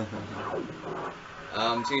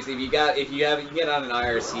 Seriously, you can get on an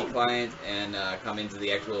IRC client and come into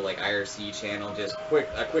the actual like IRC channel. Just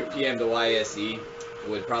a quick PM to YSE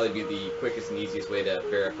would probably be the quickest and easiest way to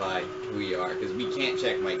verify who you are, because we can't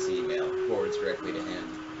check Mike's email forwards directly to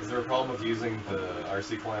him. Is there a problem with using the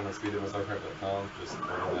RC client on speeddemoarchive.com? Just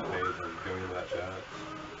going on that page and going into that chat?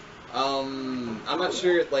 I'm not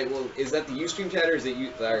sure. Like, well, is that the Ustream chat or is it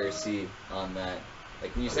the IRC on that?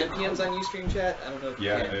 Like, can you send PMs on Ustream chat? I don't know if you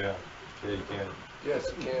can. Yeah, you can.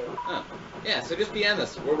 Yes, you can. Oh. Yeah, so just PM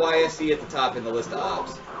us. We're YSC at the top in the list of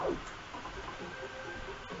ops.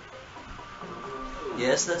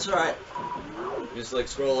 Yes, that's right. Just like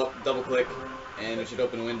scroll up, double click, and it should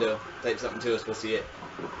open a window. Type something to us, we'll see it.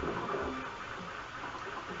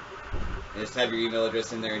 And just have your email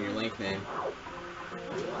address in there and your link name.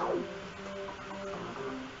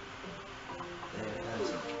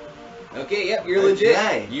 Okay, yep, you're legit.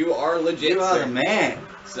 Okay. You are legit, You are sir. the man.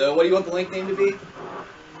 So what do you want the link name to be?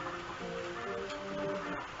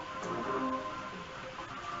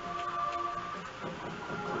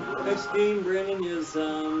 Next game, Brandon, is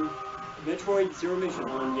Metroid Zero Mission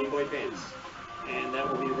on Game Boy Advance. And that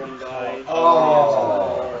will be run by...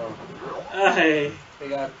 Oh. Hey. I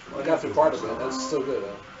got through part of it. That's still good,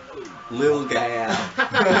 though. Lil Gal.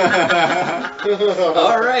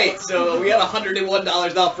 Alright, so we got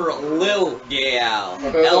 $101 off for Lil Gal.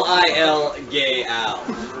 L-I-L Gal.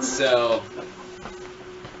 So...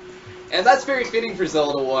 And that's very fitting for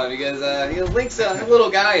Zelda 1, because Link's a little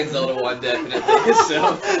guy in Zelda 1, definitely,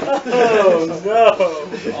 so... Oh, no!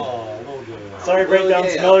 Oh, little good. Sorry, Breakdown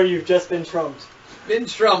Smeller, you've just been trumped. Been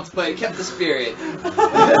trumped, but kept the spirit.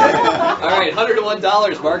 Alright,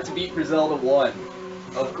 $101 mark to beat for Zelda 1.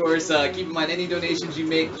 Of course, keep in mind, any donations you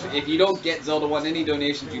make, if you don't get Zelda 1, any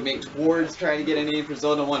donations you make towards trying to get a name for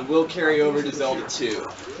Zelda 1 will carry over to Zelda 2.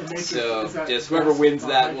 So, just whoever wins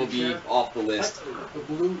that will be off the list. The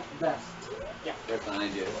blue vest. Yeah. Right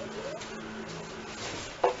behind you.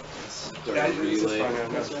 Yeah, Relay.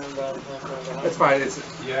 It's fine.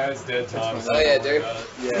 Yeah, it's dead time. Oh yeah, Dirk.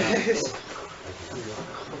 Yeah.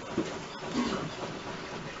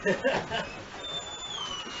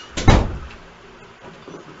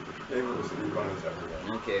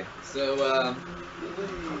 Okay, so,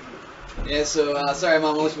 yeah, so, sorry,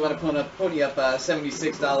 Mom, unless you want to pony up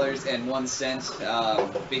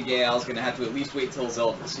 $76.01, Big Al's gonna have to at least wait till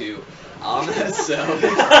Zelda 2.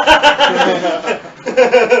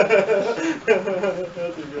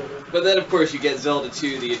 But then, of course, you get Zelda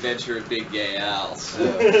 2, The Adventure of Big Gay Al, so...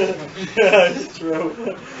 Yeah, it's true.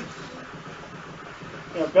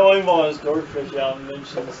 Yeah, Bill Engvall, his Dogfish album,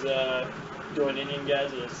 mentions doing Indian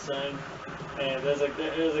guys with his son. And there's a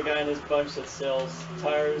guy in his bunch that sells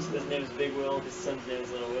tires. His name's Big Will. His son's name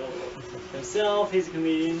is Little Will. Himself, he's a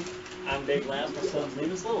comedian. I'm Big Laughs. My son's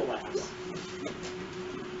name is Little Laughs.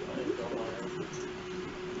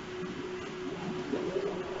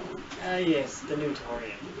 Ah, yes, the new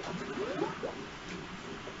Torian.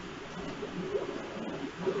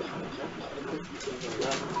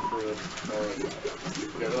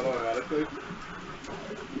 Get that automatically?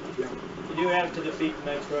 You do have to defeat the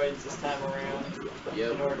Metroids this time around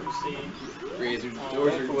Yep. in order to proceed. Razor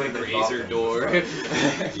door.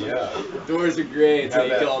 Yeah. Doors are great, so Have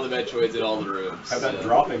you that- get all the Metroids in all the rooms. Have that so.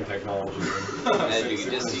 dropping technology. As you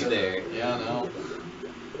can just see there. Yeah, no.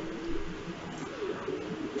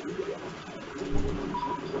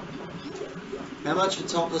 How much for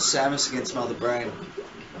Topless Samus against Mother Brain?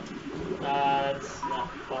 It's not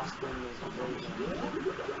possible in this version.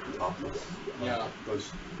 Topless. Yeah.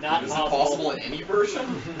 Those, Not Is it possible. possible in any version?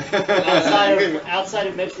 outside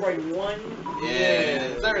of Metroid 1? Yeah,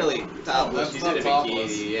 it's not really topless. That's You not said a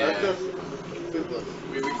topless. bikini, That's yeah. just toothless.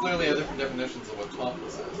 We clearly have different definitions of what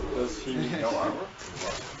topless is. does he need no armor?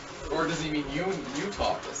 Or does he mean you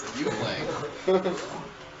topless and you playing?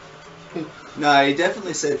 No, he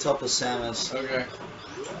definitely said topless Samus. Okay.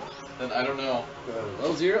 Then I don't know.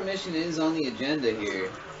 Well, Zero Mission is on the agenda here.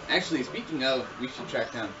 Actually, speaking of, we should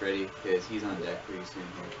track down Freddy, because he's on deck pretty soon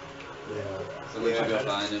here. Yeah. Someone should go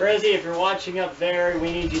find him. Frizzy, if you're watching up there,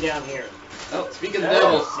 we need you down here. Oh, speaking of the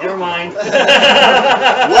devil. Never mind.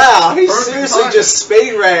 Wow, he Perfect seriously timing. just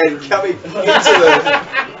speed ran coming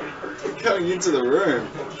into the room.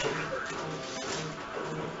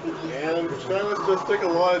 And Samus just took a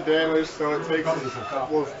lot of damage, so it takes as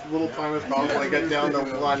little time as possible to get down to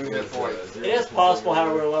 1 hit point. It is possible,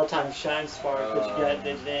 however, a well-timed Shine Spark, which you got,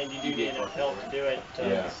 then you do get enough help to do it.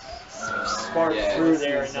 Spark Yeah, through this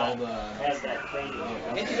there is and not Zelda. have that cleaning.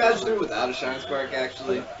 Can't you guys do it without a Shine Spark,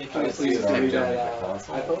 actually? Can't you just use a tech jump?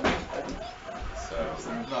 iPhone? So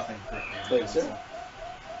there's nothing for Wait, sir?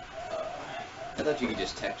 I thought you could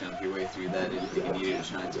just tech jump your way through that if you needed a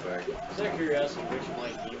Shine Spark. Just out of curiosity, which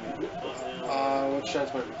might you What shines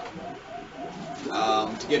my...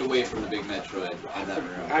 To get away from the big Metroid in that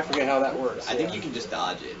room. I forget how that works. I think you can just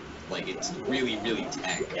dodge it. Like, it's really, really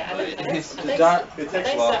tech. Yeah, but I think It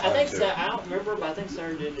takes a lot of time, too. I don't remember, but I think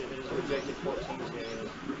Sarah did it. It was rejected 14 times.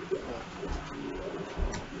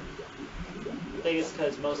 I think it's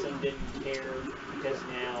because most of them didn't care, because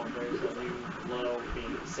now there's a new low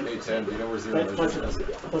being 6%. Hey Tim, do you know where Zero Plus, Mission is?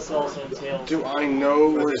 plus it also entails. Do I know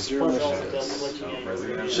where Zero Plus it Mission also entails is?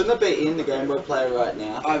 glitching in. Shouldn't it be in the Game Boy player right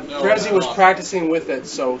now? No, Prezi it's was not. practicing with it,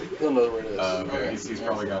 so he'll know where it is. Okay, he's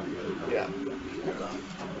probably got to get it. Yeah.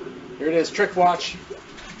 Here it is, Trick Watch.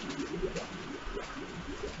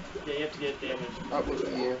 Yeah, you have to get damage. Up with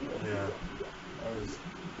the year. Yeah. I was.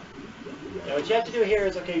 Now what you have to do here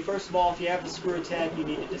is, okay, first of all, if you have the screw attack, you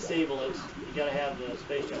need to disable it. You gotta have the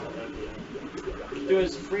space jump attack. What you do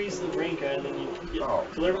is freeze the Drinka, and then you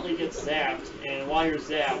deliberately get zapped. And while you're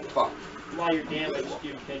zapped, while you're damaged,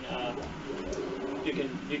 you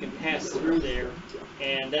can pass through there,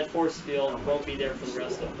 and that force field won't be there for the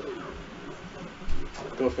rest of it.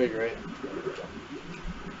 Go figure, right?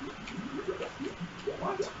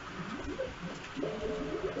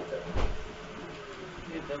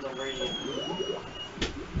 It depends on where you.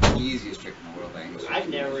 The easiest trick in the world, I think. is I've to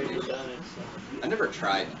never use even it. done it. So. I never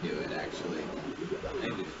tried to do it, actually. I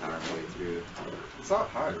need to just power my way through. It's not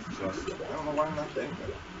hard. It's just I don't know why I'm not getting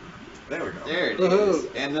it. There we go. There it is.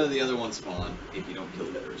 And none of the other ones spawn if you don't kill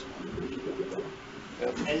the first one.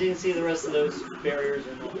 As you can see, the rest of those barriers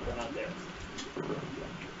are not there.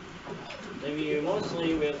 Leave you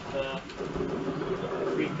mostly with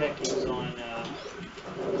free peckings on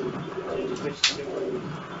which super.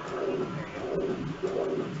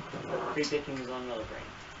 Free pickings on another brain.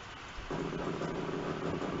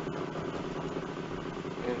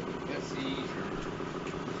 Let's see.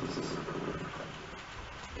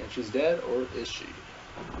 And she's dead, or is she?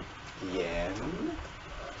 Yeah.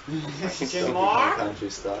 Jim Moore? Country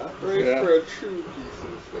star. Yeah. For a true piece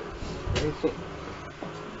of shit.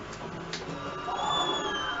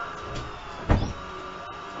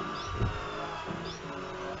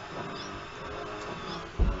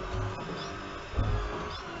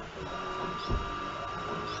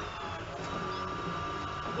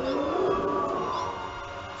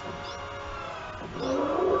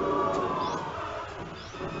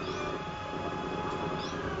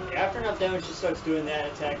 After enough damage, she starts doing that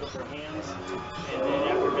attack with her hands, and then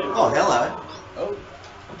after a bit. Oh, hello. Oh,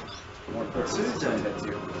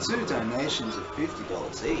 Two donations of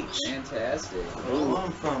 $50 each. fantastic.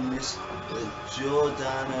 One from Miss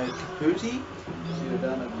Giordano Caputi,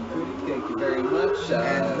 Thank you very much.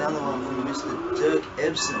 and another one from Mr. Dirk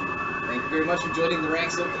Ebsen. Thank you very much for joining the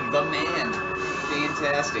ranks of the man.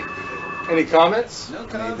 Fantastic. Any comments? No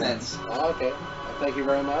comments. Oh, okay. Thank you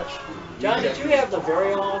very much. John, did you have the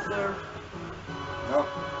burial off there? No.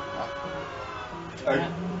 I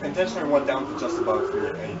intentionally went down to just above 3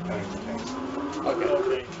 at any kind of things. Okay.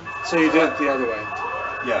 Okay. So you did it the other way.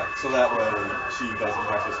 Yeah, so that way she doesn't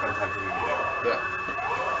have to spend time to read it. Yeah.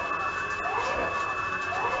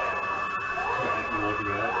 You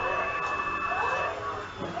looking at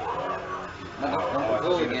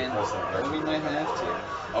Go again. Or we might have to. it?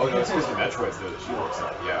 Oh no, it's because the Metroid's there that she looks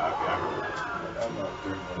at. Yeah, okay, I remember. I'm not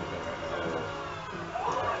doing anything right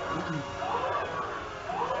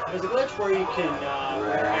now. There's a glitch where you can,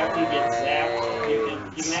 where after you get zapped, you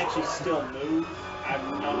can actually still move. I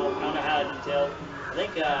don't know how to detail. I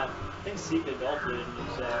think Seika Adult did in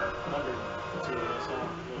his Wonder 2. That's not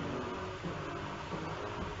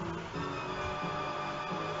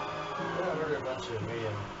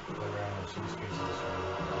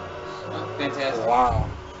Fantastic. Wow.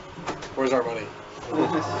 Where's our money? Oh,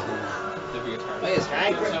 yes. Can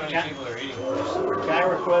I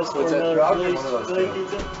request for another Philly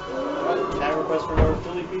pizza? Can I request for another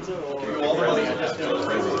Philly pizza? Or All the money I just You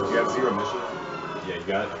have 0 mission? Yeah, you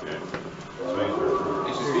got it? Okay.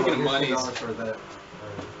 Actually, speaking of monies, for that.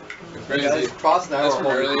 crazy. Cross now. That's from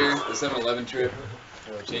earlier, the 7-Eleven trip.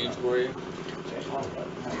 Change for you.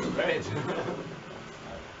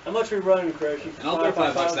 how much are we running, Crash? And I'll throw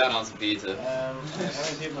 $5 down on some pizza.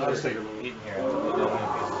 I'll just take a eating here. I don't know how many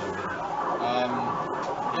pieces I'm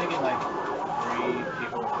getting. Get like 3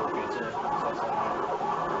 people for pizza.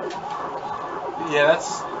 Yeah, that's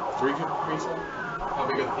 3 people for pizza? How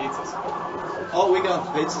big are the pizzas? Oh, we going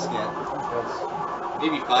for pizzas again.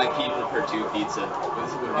 Maybe 5 people per 2 pizza.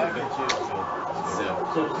 This would I be can choose to. So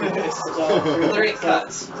 30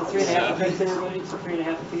 cuts. So 3.5 a piece, everybody? So 3.5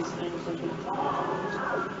 a piece thing or something?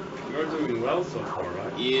 You're doing well so far,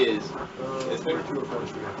 right? He is. It's been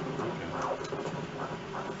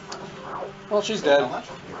Well, she's dead.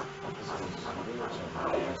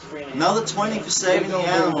 Another 20 for saving the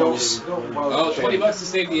animals. Oh, $20 to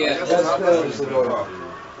save the animals. That's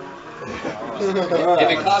If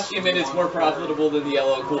it costs you a minute, it's more profitable than the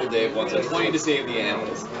yellow Cool Dave one. So 20 to save the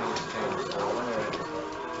animals.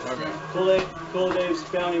 Okay. Cool Dave's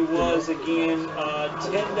bounty was, again,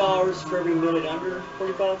 $10 for every minute under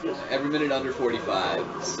 45, yes? Every minute under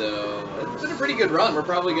 45. So it's been a pretty good run. We're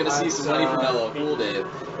probably going to see some money from yellow Cool Dave.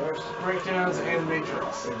 Breakdowns and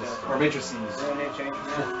matrix. Or matrices. No,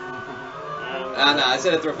 I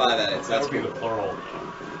said I'd throw 5 at it. So That that's would be cool. the plural.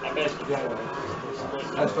 I bet you I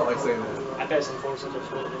just felt like saying that. I bet some forces are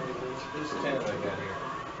split. Just 10 like that here.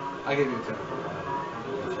 I give you 10.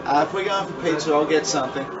 If we're going for pizza, I'll get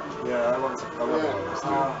something. Yeah, I want one of those too.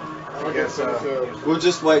 I guess We'll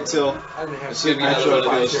just wait till. It's going to be another one of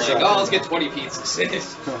those like, oh, let's get 20 pizzas.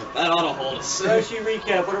 That ought to hold us. So, Yoshi,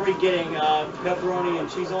 recap, what are we getting? Pepperoni and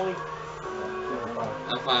cheese only?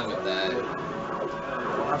 I'm fine with that.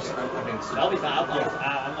 That'll be fine. I'm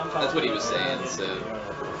fine. That's what he was saying, so.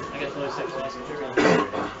 I got 26 less than sugar. $5.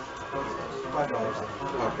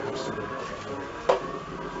 Okay, I'm still good.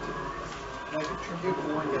 Can I contribute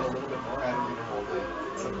more and get a little bit more? I don't need a whole day.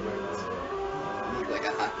 Something like this. Look like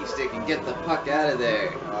a hockey stick and get the puck out of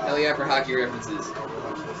there. Hell yeah for hockey references.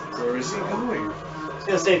 Where is he going? It's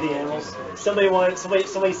gonna save the animals.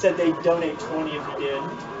 Somebody said they'd donate 20 if you did.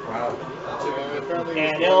 Wow.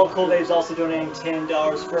 And LL Cool Dave's also donating $10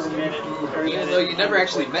 for every minute. Even though you never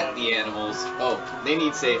actually met the animals. Oh, they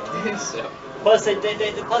need safety, so. Plus they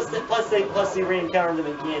re-encountered them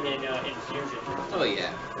again in Fusion. Oh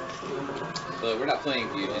yeah. But we're not playing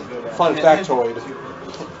Fusion. Fun factoid.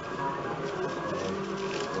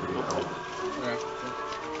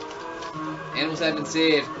 Animals have been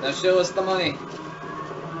saved. Now show us the money.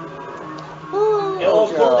 LL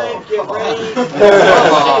Cool Dave, get ready.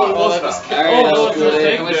 Alright, LL Cool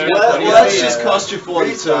Dave, how much you got? Let's just cost you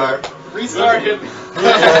 42. Restart it.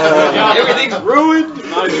 Everything's ruined.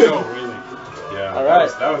 Not a show, really. Yeah, All right.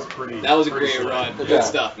 that was pretty. That was a pretty great slick. run. Good Yeah.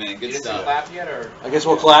 stuff, man. Good stuff. Clap yet, or? I guess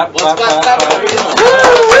we'll clap. Let's clap.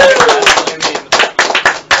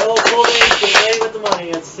 LL Cool Dave, get ready with the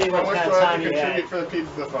money. Let's see How what much kind do of I have time to you have. contribute for the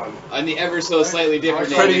pizza fund? On the ever so slightly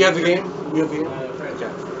different Freddie, you have the name. game? You have the game?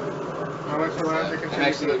 How much do I have to I'm contribute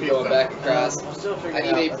actually for going the to go pizza? back across. I'm still I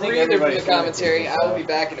figuring need out. a breather from the commentary. I will be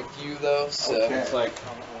back in a few though, so. It's like,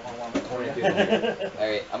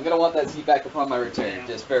 Alright, I'm going to want that seat back upon my return.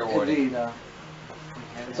 Just fair warning. indeed,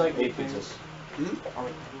 it's like 8 pizzas.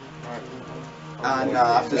 No,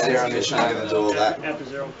 after zero mission, I'm gonna do all that. After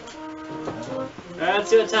zero. Alright, let's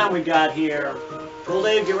see what time we got here. Cool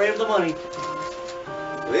Dave, get ready for the money.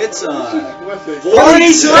 It's on. Let's see.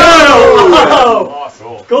 42!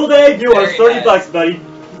 Oh! Cool Dave, you are Very 30 nice. bucks, buddy.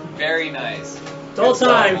 Very nice. Total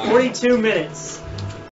time, 42 minutes.